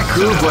knew that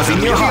groove was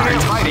in your heart.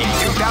 Fighting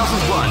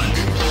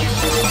 2001.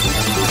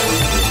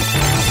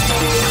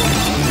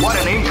 What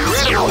an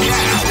incredible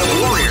cast of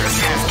warriors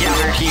has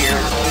gathered here.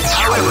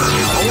 However,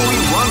 only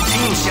one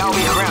team shall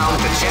be crowned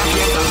the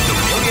champion of the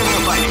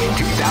Millionaire Fighting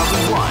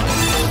 2001.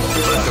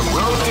 But the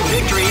road to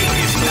victory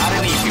is not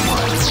an easy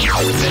one.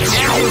 The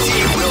champion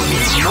team will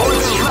need more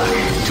than luck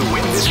to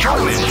win this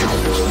tournament.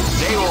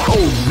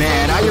 Oh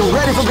man, are you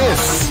ready for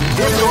this?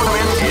 This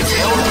tournament is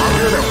held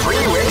under the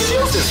free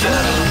ratio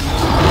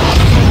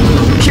system.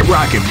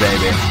 rocking,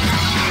 baby.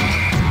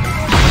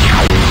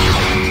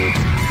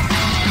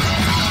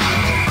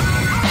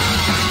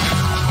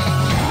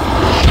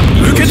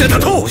 受けてた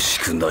と惜し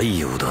くない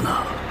ようだ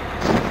な。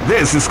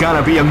 This is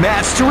gonna be a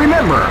match to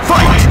remember.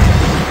 Fight!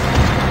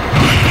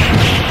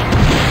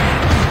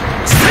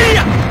 Stay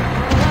ya!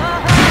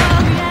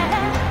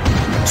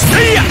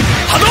 Stay ya!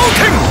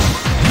 Hadouken!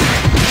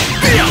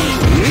 Bia!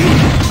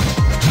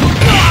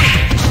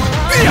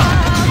 Bia!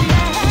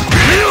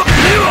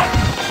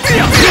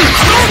 Bia!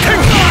 Hadouken!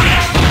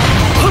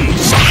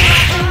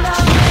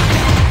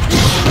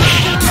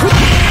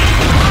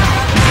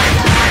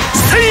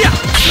 Stay ya!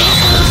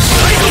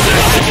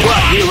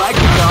 What, you like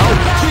to go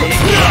big?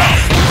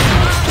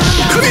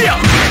 Clear!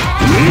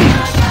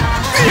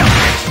 Bia!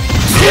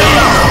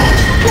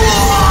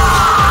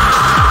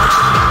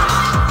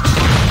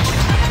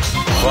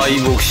 敗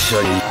北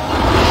者に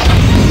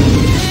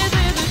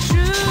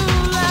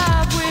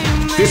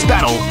This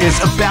battle is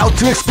about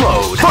to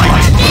explode. Fight!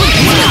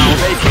 Wow,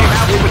 they came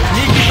out with a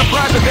sneaky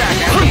surprise attack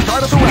at the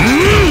start of the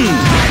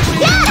round.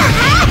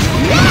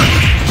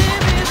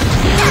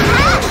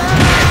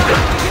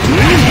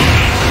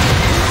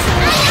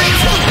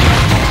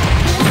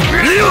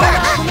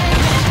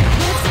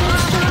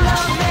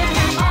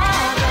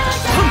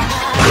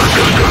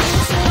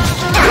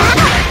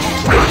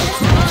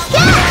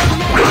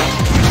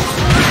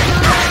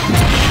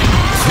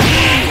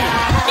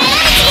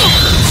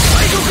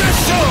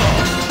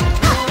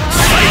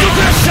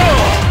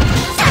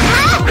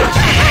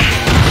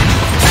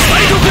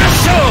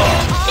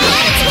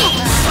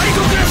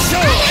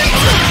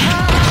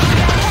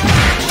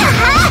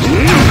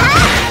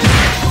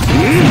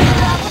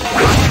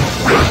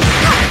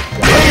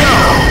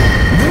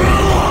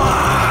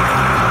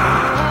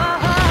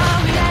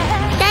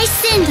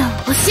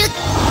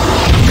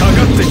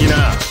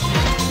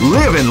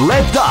 Live and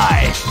let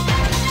die.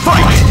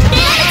 Fight!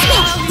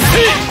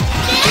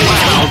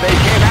 Wow, they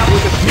came out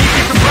with a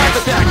sneaky surprise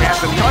attack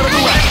at the start of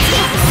the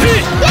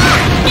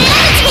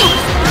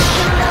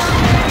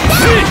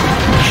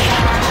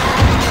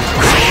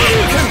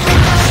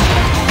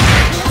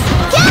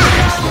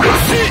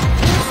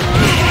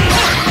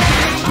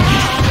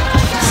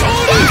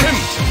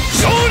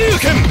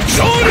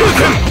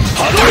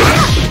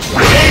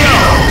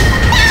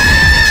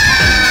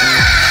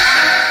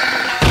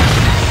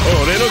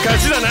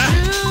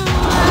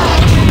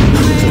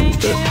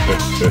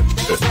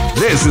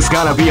This is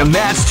gonna be a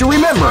match to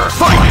remember.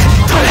 Fight! Wow,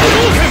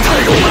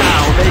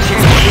 they came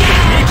up with a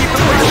sneaky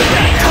surprise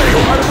attack at the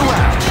start of the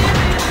round.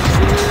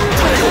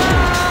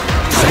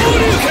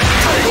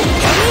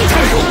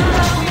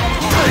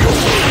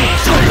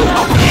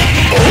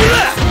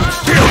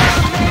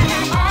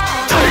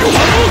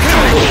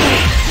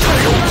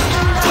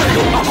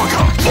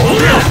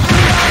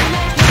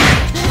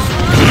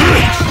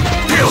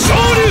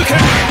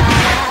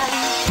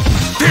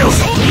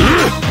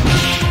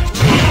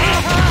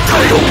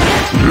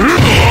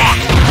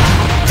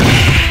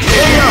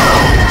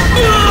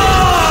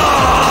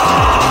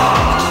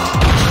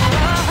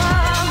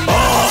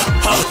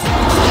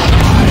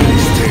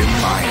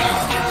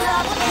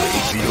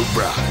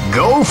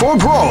 Go for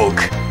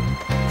broke.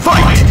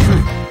 Fight!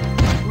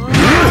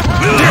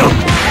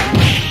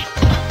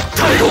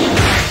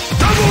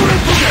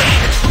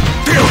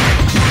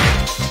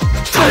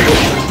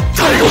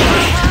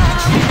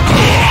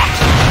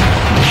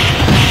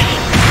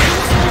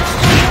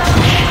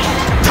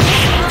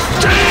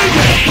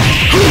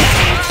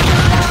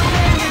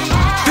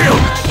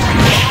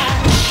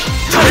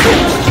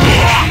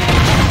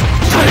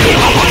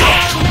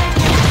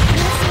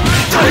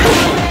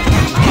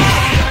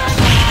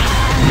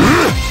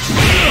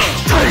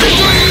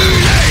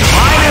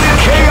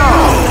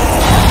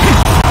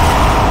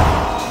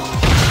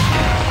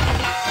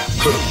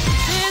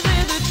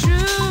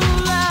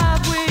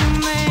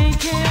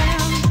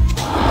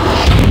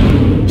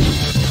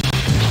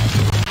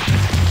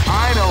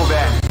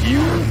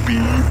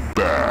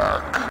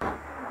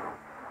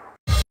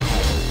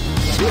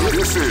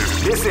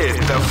 This is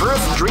the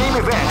first dream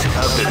event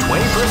of the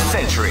 21st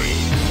century.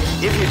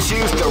 If you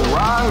choose the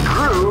wrong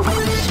groove,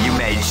 you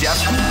may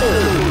just...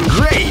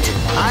 Great!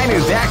 I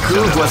knew that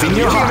groove was in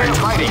your heart.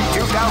 Fighting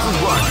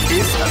 2001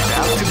 is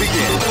about to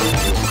begin.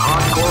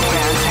 Hardcore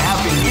fans have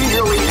been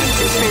eagerly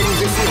anticipating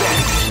this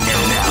event,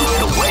 and now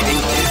the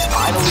waiting is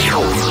finally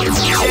over.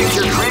 Change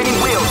your training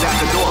wheels at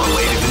the door,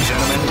 ladies and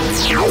gentlemen.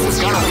 This is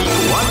gonna be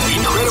one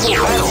incredible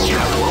battle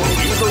that won't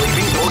easily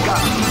be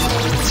forgotten.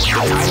 The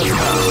time has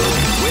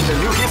come when the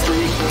new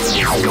history is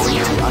going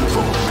to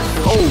unfold.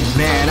 Oh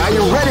man, are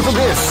you ready for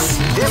this?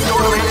 This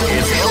tournament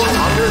is held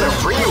under the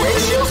free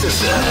ratio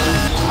system.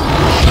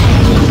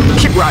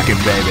 Keep rocking,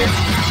 baby.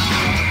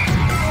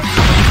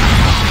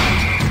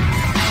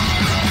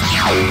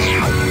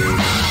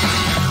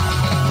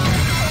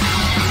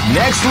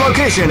 Next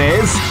location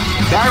is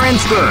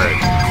Barentsburg.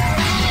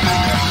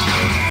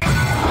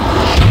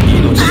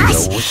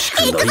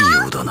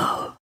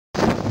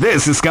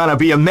 This is gonna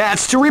be a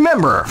match to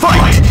remember.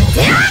 Fight!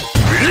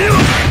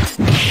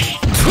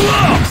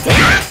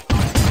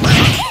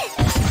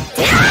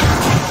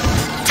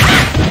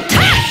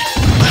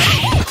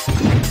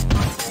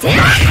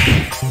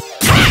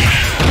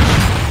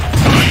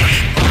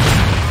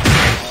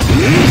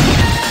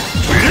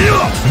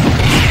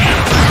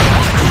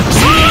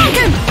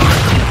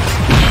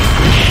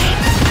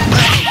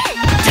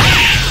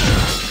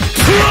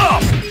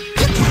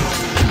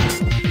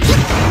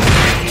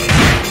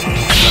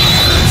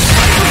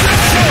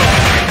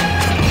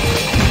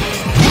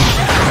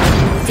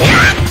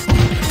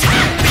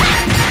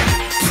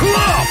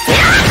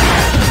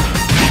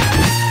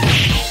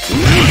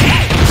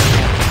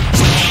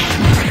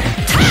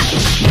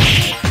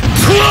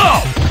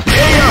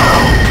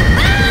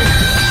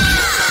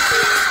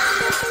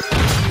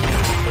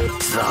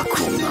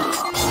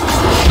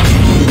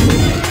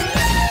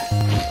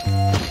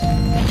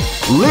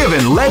 Live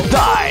and let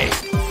die.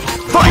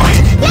 Fight!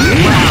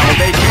 Wow,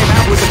 they came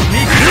out with a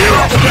sneak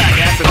attack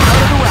at the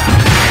start of the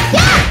round.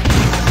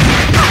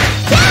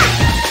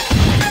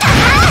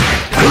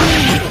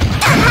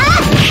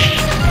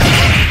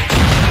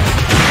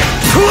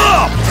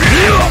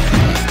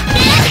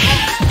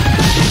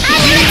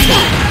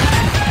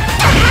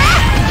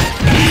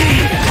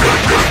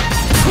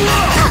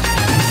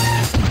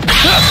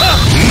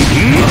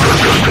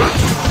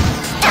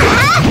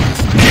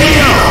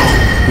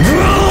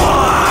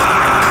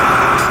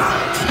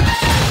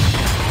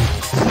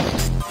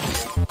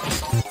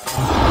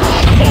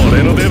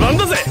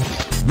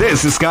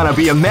 This is gonna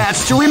be a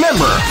match to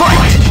remember.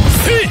 Fight!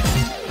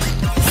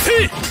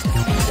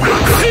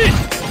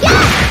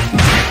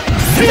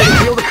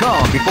 Feel the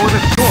calm before the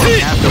storm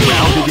as the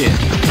round begins.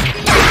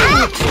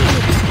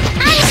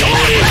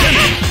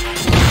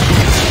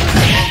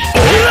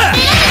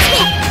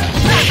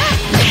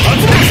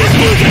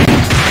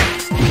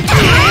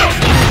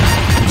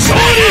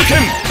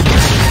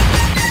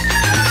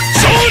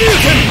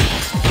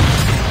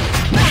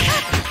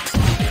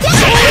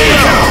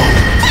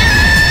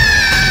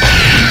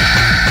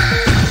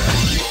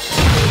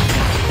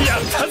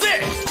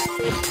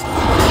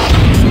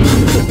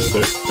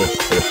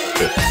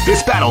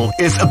 This battle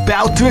is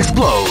about to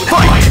explode.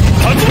 Fight!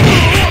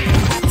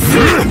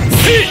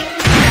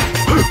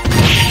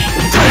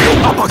 Tail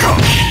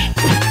uppercut!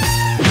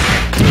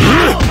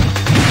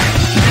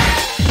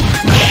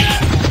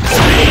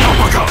 Tail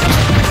uppercut!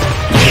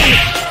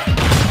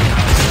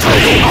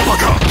 Tail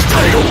uppercut!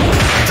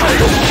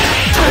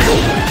 Tail!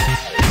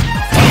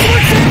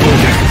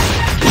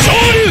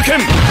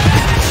 Shoryuken!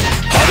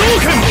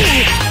 Hadouken!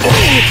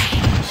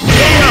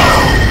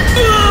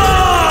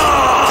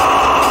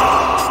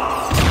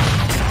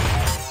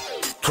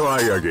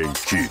 Try again,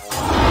 kid.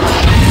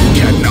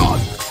 Cannot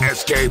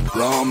escape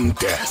from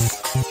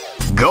death.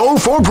 Go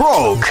for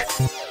broke.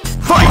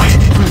 Fight!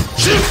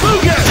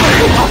 Shifuge!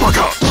 Tail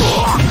uppercut!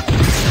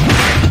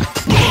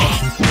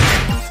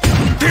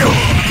 Tail!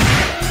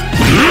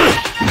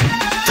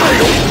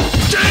 Tail!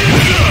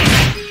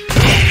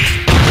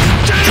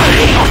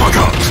 Tail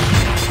uppercut!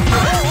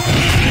 Tail!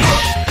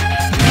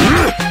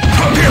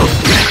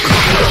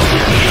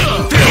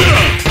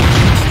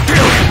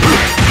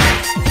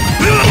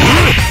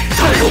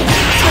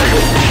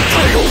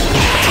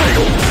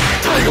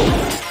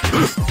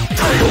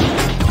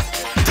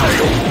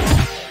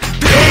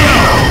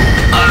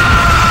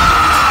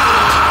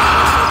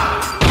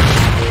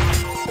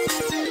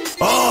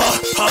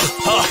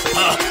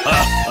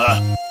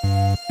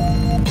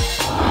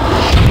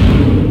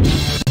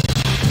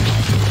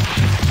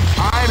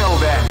 I know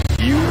that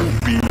you'll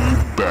be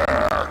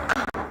back.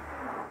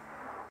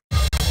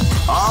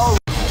 Oh,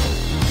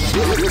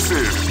 this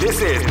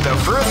is the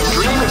first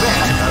dream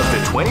event of the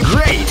 20.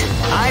 Great!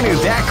 I knew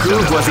that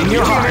groove was in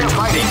your heart.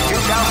 Fighting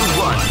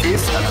 2001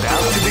 is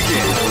about to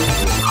begin.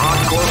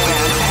 Hardcore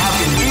fans have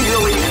been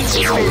eagerly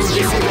anticipating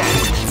this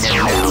event, and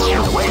now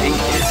the waiting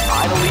is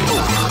finally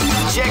over.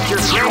 Check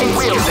your training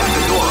wheels at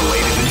the door,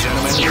 ladies and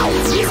gentlemen.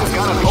 This is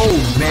gonna be... Oh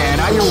man,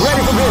 are you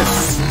ready for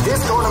this?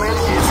 This tournament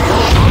is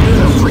held under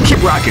the free...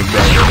 Keep rocking,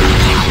 baby.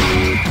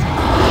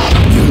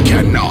 You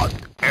cannot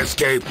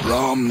escape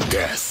from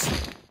death.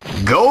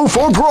 Go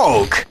for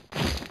broke.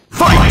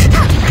 Fight!